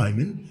cup. At the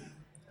moment,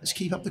 let's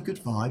keep up the good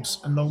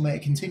vibes and long may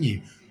it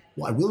continue.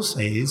 What I will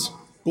say is,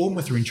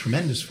 Bournemouth are in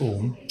tremendous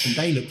form, and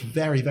they look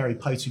very, very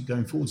potent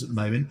going forwards at the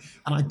moment.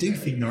 And I do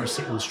think Norwich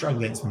City will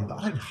struggle against them, but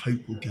I don't hope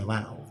we'll go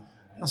out.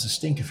 That's a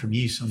stinker from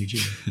you, Sonny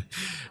G.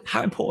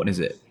 How important is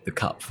it, the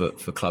cup, for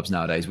clubs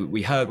nowadays?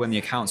 We heard when the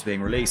accounts were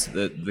being released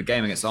that the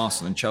game against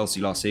Arsenal and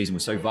Chelsea last season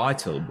was so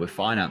vital with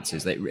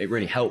finances that it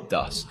really helped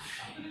us.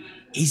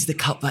 Is the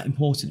cup that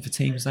important for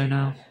teams though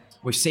now?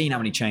 We've seen how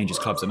many changes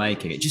clubs are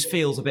making. It just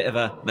feels a bit of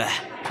a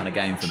kind of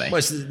game for me. Well,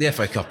 it's the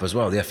FA Cup as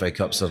well. The FA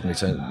Cup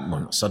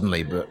not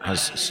suddenly, but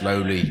has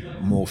slowly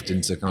morphed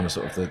into kind of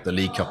sort of the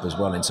League Cup as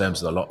well, in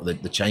terms of a lot of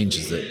the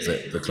changes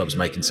that the clubs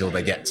make until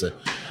they get to,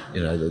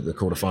 the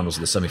quarterfinals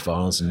or the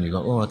semi-finals, and you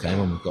go, oh, okay,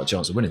 well, we've got a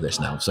chance of winning this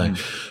now. So,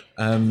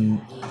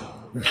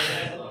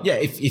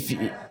 if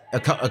a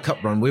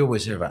cup run, we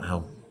always hear about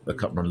how a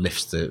cup run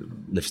lifts the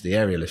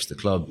area, lifts the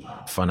club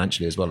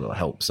financially as well. It'll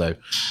help. So,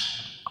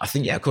 I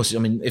think, of course. I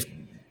mean, if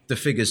the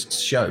figures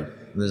show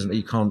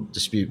You can't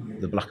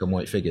dispute the black and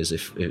white figures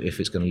if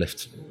it's going to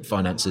lift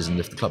finances and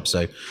lift the club.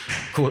 So,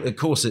 of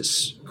course,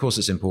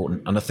 it's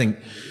important, and I think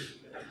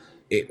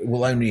it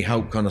will only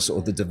help kind of sort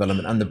of the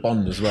development and the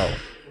bond as well.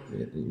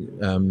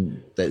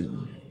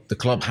 The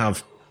club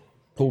have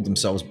pulled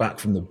themselves back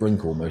from the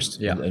brink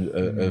almost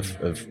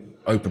of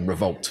open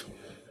revolt.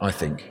 I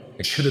think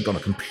it could have gone a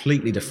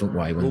completely different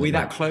way. Were we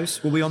that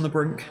close? Were we on the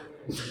brink?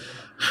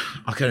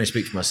 I can only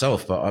speak for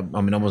myself, but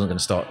I mean, I wasn't going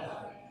to start,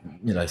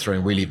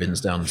 throwing wheelie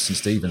bins down St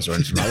Stephen's or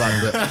anything like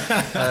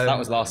that. But that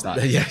was last night.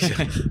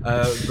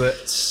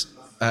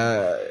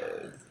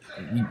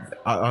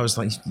 I was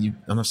like,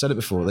 and I've said it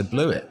before, they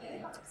blew it,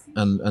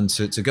 and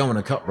to go on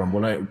a cup run,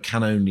 well, it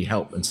can only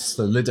help and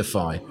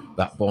solidify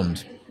that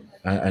bond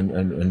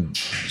and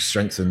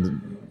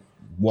strengthen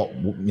what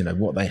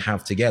they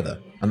have together,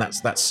 and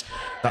that's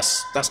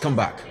come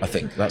back. I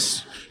think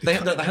they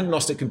hadn't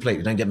lost it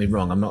completely. Don't get me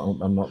wrong. I'm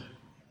not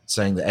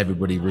saying that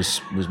everybody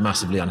was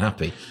massively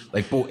unhappy.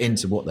 They bought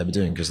into what they were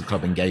doing because the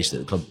club engaged it.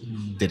 The club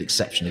did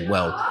exceptionally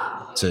well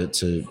to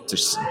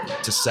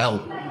sell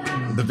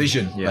the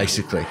vision,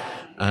 basically,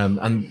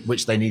 and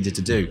which they needed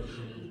to do.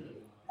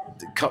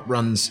 The cup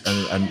runs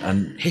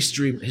and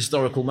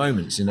historical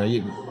moments.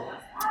 You're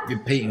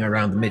competing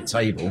around the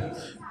mid-table,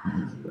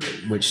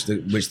 which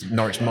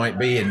Norwich might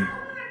be in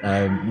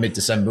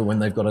mid-December when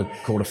they've got a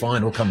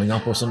quarter-final coming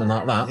up or something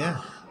like that.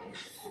 Yeah.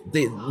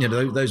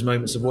 Those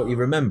moments of what you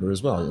remember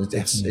as well.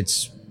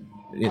 It's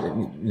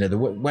the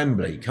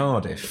Wembley,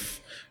 Cardiff.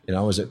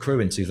 I was at Crewe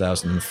in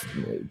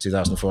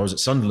 2004. I was at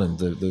Sunderland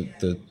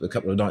the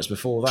couple of nights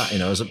before that.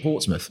 I was at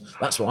Portsmouth.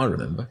 That's what I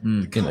remember.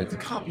 The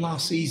cup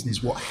last season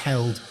is what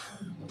held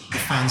the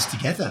fans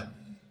together.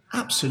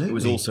 Absolutely. It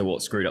was also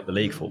what screwed up the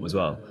league form as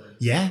well.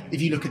 Yeah,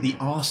 if you look at the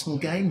Arsenal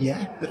game,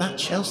 but that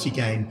Chelsea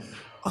game,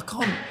 I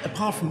can't,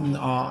 apart from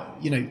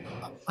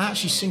I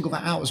actually single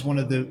that out as one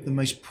of the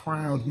most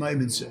proud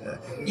moments,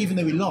 even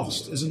though we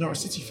lost as a Norwich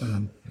City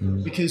fan,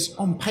 because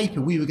on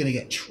paper we were going to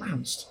get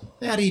trounced.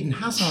 They had Eden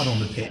Hazard on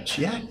the pitch,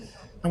 and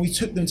we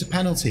took them to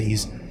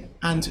penalties,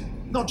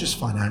 and not just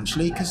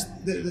financially, because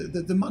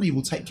the money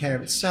will take care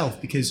of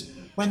itself, because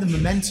when the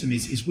momentum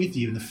is with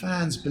you and the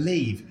fans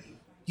believe,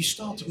 you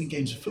start to win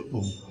games of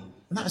football.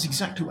 And that is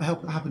exactly what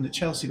happened at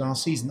Chelsea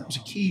last season. That was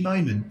a key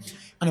moment,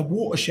 and a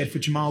watershed for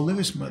Jamal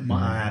Lewis, might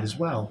I add, as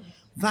well.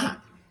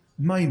 That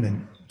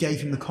moment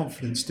gave him the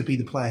confidence to be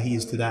the player he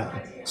is today.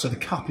 So the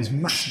cup is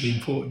massively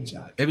important,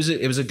 Jack. It was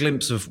a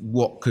glimpse of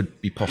what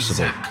could be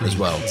possible as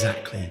well.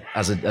 Exactly.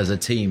 As a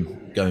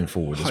team going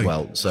forward as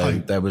well. So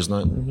there was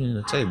no.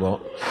 Tell you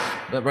what,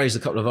 that raised a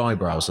couple of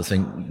eyebrows, I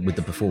think, with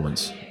the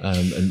performance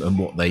and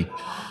what they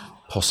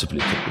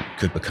possibly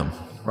could become.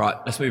 Right,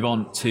 let's move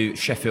on to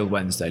Sheffield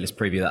Wednesday. Let's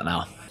preview that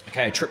now.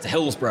 Okay, a trip to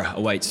Hillsborough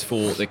awaits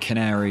for the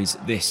Canaries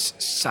this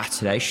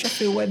Saturday.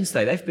 Sheffield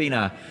Wednesday, they've been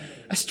a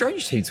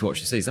strange team to watch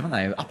this season, haven't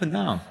they? Up and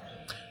down.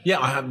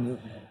 Yeah,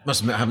 must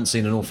admit I haven't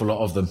seen an awful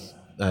lot of them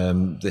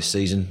this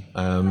season,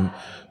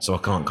 so I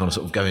can't kind of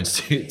sort of go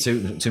into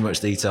too much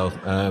detail.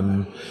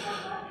 I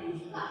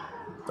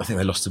think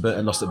they lost at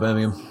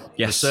Birmingham.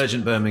 Yes.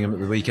 Resurgent Birmingham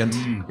at the weekend.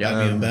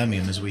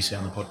 Birmingham, as we say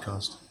on the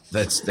podcast.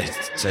 Let's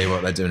tell you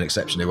what, they're doing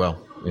exceptionally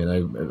well.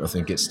 I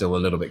think it's still a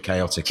little bit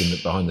chaotic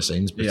behind the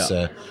scenes, but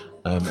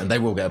and they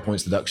will get a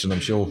points deduction, I'm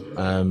sure.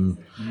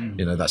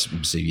 That's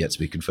obviously yet to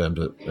be confirmed,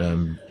 but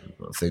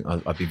I think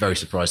I'd be very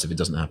surprised if it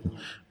doesn't happen.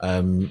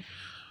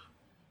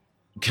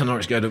 Can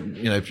Norwich go to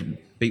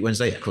beat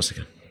Wednesday? Yeah, of course they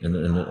can.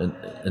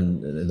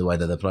 In the way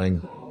that they're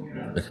playing,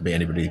 they could beat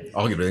anybody.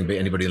 Arguably, they can beat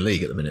anybody in the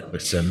league at the minute.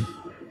 But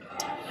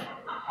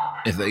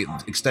if they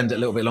extend it a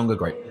little bit longer,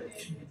 great.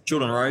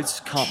 Jordan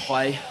Rhodes can't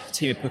play.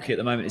 Teemu Pukki at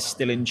the moment is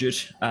still injured.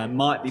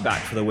 Might be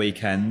back for the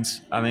weekend.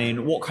 I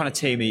mean, what kind of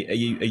team are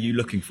you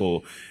looking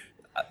for?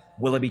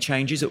 Will there be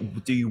changes?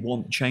 Do you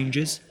want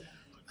changes?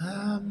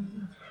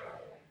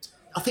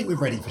 I think we're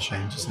ready for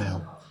changes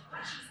now.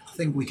 I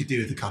think we could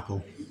do with a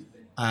couple.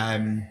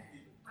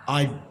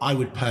 I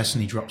would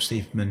personally drop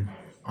Steveman.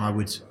 I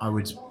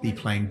would be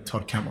playing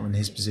Todd Cantwell in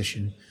his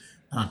position,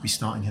 and I'd be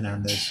starting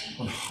Hernandez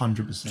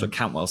 100%. So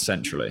Cantwell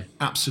centrally.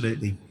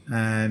 Absolutely,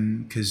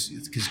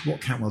 because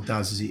what Cantwell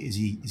does is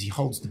he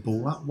holds the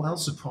ball up well,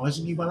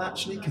 surprisingly well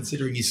actually,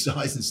 considering his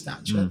size and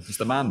stature. It's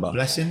the man bun.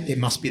 Bless him. It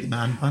must be the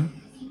man bun.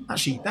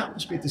 Actually, that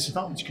must be a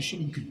disadvantage because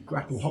surely you could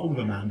grapple hold of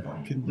a man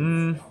bun, couldn't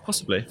you?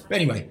 Possibly. But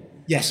anyway,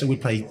 yes, I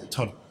would play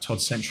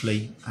Todd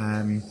centrally.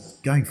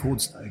 Going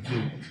forwards, though,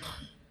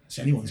 it's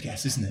anyone's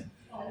guess, isn't it?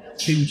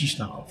 Who would you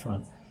start up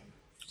front?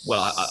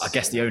 Well, I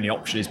guess the only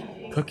option is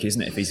Pukki,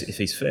 isn't it? If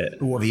he's fit.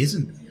 But what if he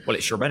isn't? Well,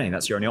 it's Shrabeni.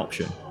 That's your only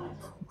option. Oh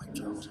my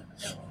God!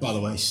 By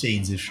the way,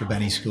 scenes if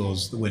Shrabeni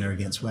scores the winner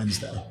against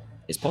Wednesday.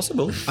 It's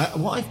possible.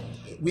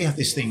 We have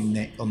this thing,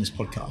 Nick, on this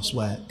podcast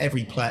where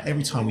every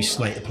time we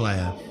slate a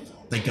player,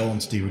 they go on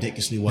to do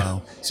ridiculously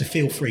well. So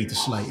feel free to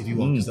slate if you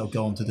want, because they'll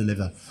go on to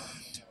deliver.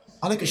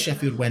 I look at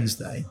Sheffield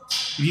Wednesday.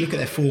 If you look at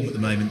their form at the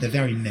moment, they're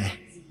very meh,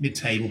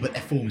 mid-table, but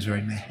their form is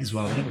very meh as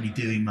well. They're not really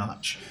doing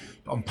much.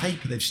 But on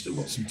paper, they've still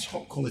got some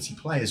top quality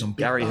players on big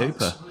Gary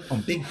butts. Hooper.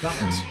 On big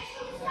butts.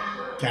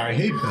 Gary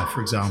Hooper,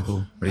 for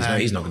example. But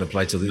he's not going to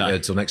play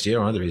till next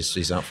year either.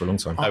 He's out for a long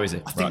time. Oh, is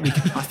it?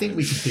 I think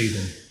we could do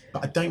them,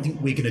 but I don't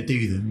think we're going to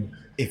do them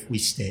if we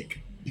stick.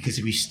 Because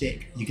if we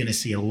stick, you're going to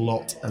see a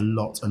lot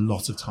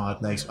of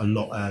tired legs a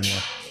lot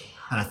earlier.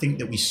 And I think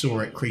that we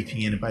saw it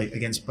creeping in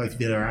against both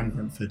Villa and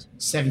Brentford.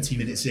 70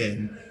 minutes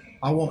in,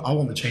 I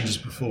want the changes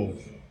before.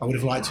 I would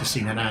have liked to have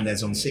seen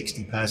Hernandez on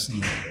 60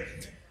 personally.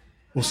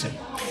 We'll see.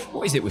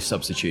 What is it with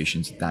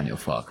substitutions, Daniel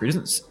Farke? He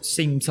doesn't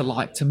seem to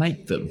like to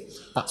make them.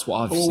 That's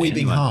what I've seen. Or we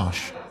being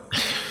harsh.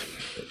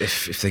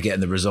 If they're getting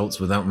the results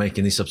without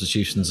making these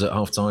substitutions at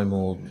half time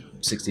or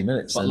 60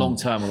 minutes. But long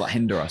term, will that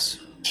hinder us?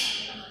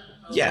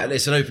 Yeah,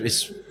 it's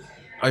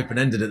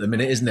open-ended at the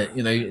minute, isn't it?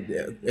 You know,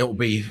 it'll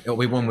be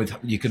one with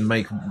you can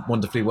make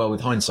wonderfully well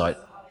with hindsight,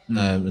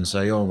 and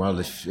say, oh well,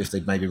 if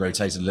they'd maybe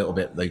rotated a little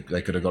bit, they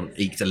could have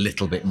eked a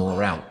little bit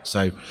more out.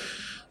 So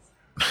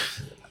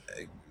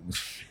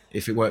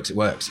if it works, it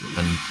works,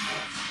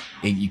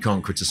 and you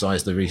can't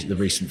criticise the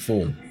recent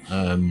form.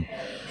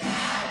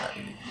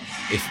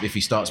 If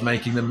he starts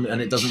making them and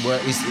it doesn't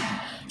work,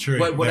 True.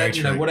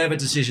 Whatever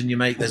decision you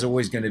make, there's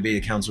always going to be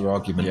a counter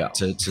argument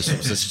to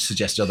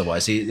suggest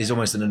otherwise. He's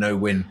almost in a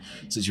no-win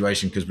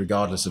situation because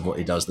regardless of what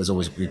he does, there's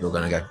always people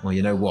going to go, well,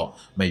 you know what?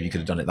 Maybe you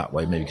could have done it that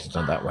way. Maybe you could have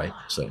done it that way.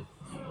 So,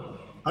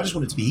 I just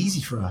want it to be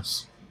easy for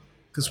us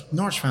because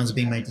Norwich fans are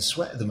being made to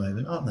sweat at the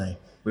moment, aren't they?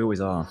 We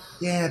always are.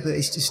 Yeah, but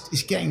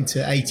it's getting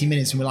to 80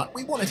 minutes and we're like,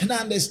 we wanted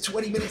Hernandez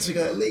 20 minutes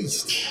ago at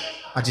least.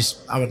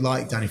 I would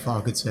like Danny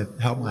Farke to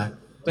help my.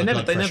 They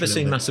never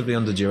seemed massively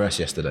under duress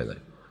yesterday, though.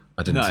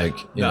 I didn't think.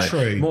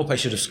 True. Morpay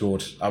should have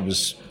scored. I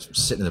was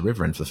sitting in the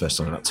river end for the first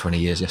time in about 20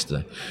 years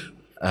yesterday.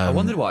 I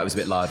wondered why it was a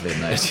bit lively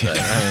in there.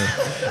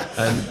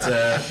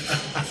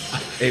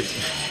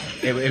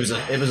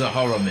 It was a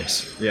horror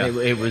miss. Yeah.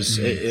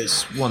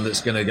 It's one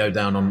that's going to go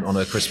down on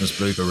a Christmas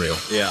blooper reel.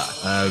 Yeah.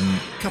 A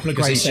couple of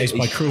great saves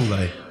by Krul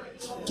though.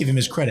 Give him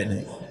his credit,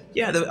 Nick.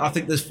 Yeah, I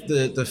think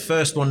the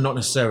first one not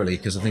necessarily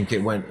because I think it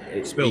went.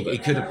 He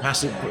could have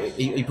passed it.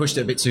 He pushed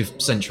it a bit too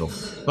central,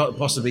 but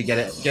possibly get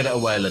it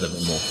away a little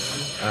bit more.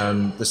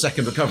 The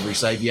second recovery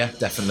save, yeah,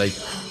 definitely.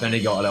 Then he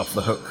got it off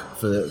the hook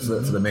for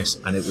the miss,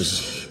 and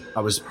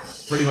I was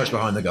pretty much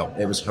behind the goal.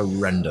 It was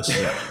horrendous.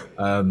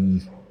 Yeah.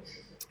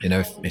 You know,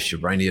 if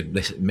Shabrani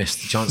had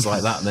missed a chance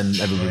like that, then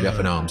everybody would be up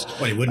in arms.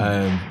 Well, he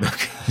wouldn't.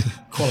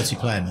 Quality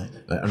player, mate.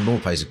 And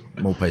Morpay's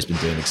been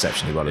doing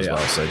exceptionally well as well.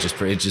 So it just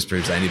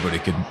proves that anybody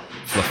could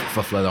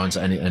fluff the lines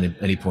at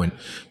any point.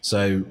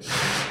 So,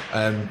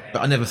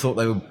 but I never thought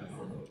they were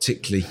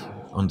particularly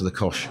under the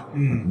cosh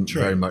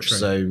very much. True.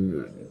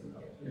 So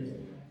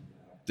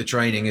the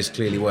training is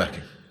clearly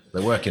working.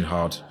 They're working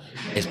hard.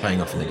 It's paying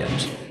off in the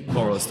games.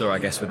 Moral of the story, I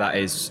guess, with that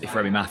is if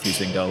Remy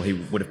Matthews in goal, he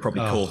would have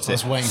probably caught it.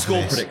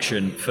 Score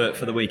prediction for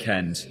the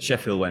weekend,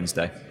 Sheffield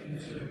Wednesday.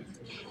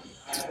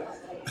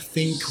 I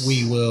think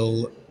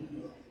we'll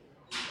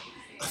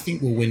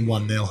win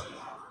 1-0.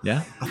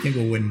 Yeah? I think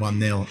we'll win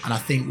 1-0 and I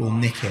think we'll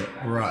nick it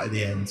right at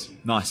the end.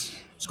 Nice.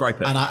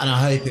 Scrape it. And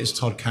I hope it's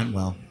Todd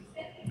Cantwell.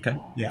 Okay.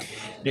 Yeah.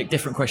 Nick,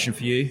 different question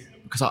for you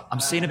because I'm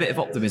seeing a bit of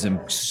optimism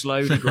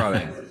slowly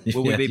growing.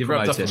 Will we be You've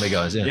promoted? rubbed off on me,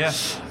 guys, yeah. Yeah.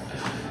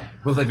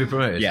 Will they be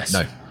promoted? Yes.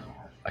 No.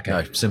 Okay.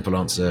 No, simple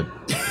answer.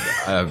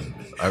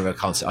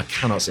 I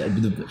cannot say.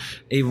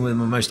 Even with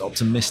my most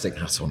optimistic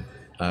hat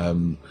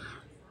on,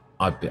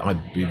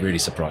 I'd be really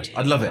surprised.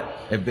 I'd love it.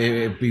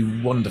 It'd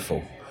be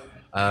wonderful,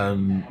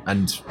 and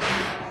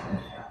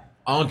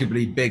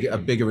arguably a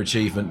bigger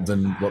achievement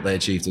than what they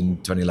achieved in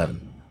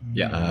 2011.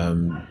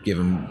 Yeah.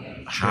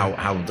 Given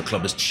how the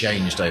club has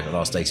changed over the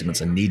last 18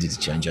 months and needed to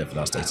change over the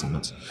last 18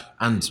 months,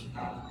 and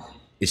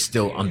is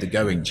still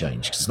undergoing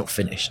change because it's not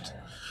finished.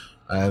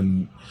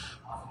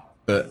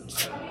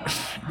 But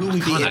Will we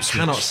beat I Ipswich?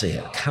 cannot see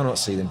it. Cannot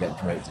see them getting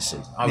promoted this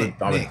season.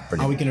 Nick,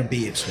 are we going to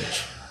beat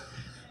Ipswich?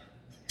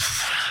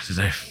 I don't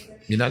know.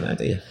 You don't know,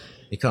 do you?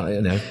 You can't,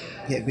 you know.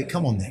 Yeah, but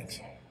come on,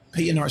 Nick.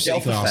 Put your Norwich City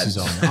off the glasses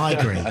on. fence. I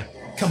agree.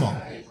 Come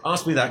on.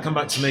 Ask me that. Come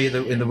back to me in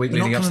the week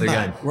We're leading not up to the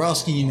coming game. back. We're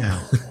asking you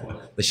now.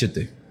 They should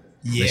do.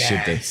 Yes. They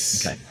should do.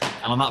 Okay.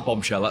 And on that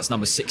bombshell, that's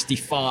number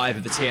 65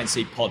 of the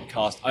TNC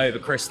podcast. Over,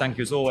 Chris. Thank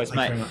you as always, Thank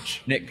you mate. very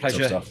much. Nick,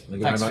 pleasure. Top stuff. Thank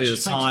you Thanks very for your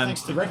much. time.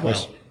 Thanks to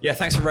Redwell. Yeah,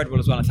 thanks for Redwell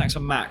as well, and thanks for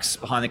Max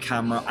behind the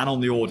camera and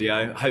on the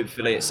audio.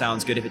 Hopefully, it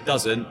sounds good. If it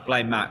doesn't,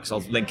 blame Max. I'll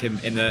link him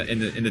in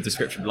the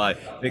description below.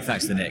 Big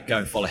thanks to Nick. Go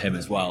and follow him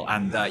as well.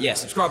 And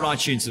subscribe on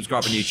iTunes,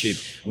 subscribe on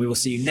YouTube. We will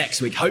see you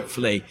next week,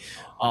 hopefully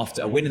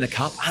after a win in the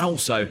cup and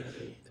also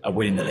a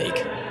win in the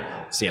league.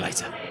 See you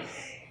later.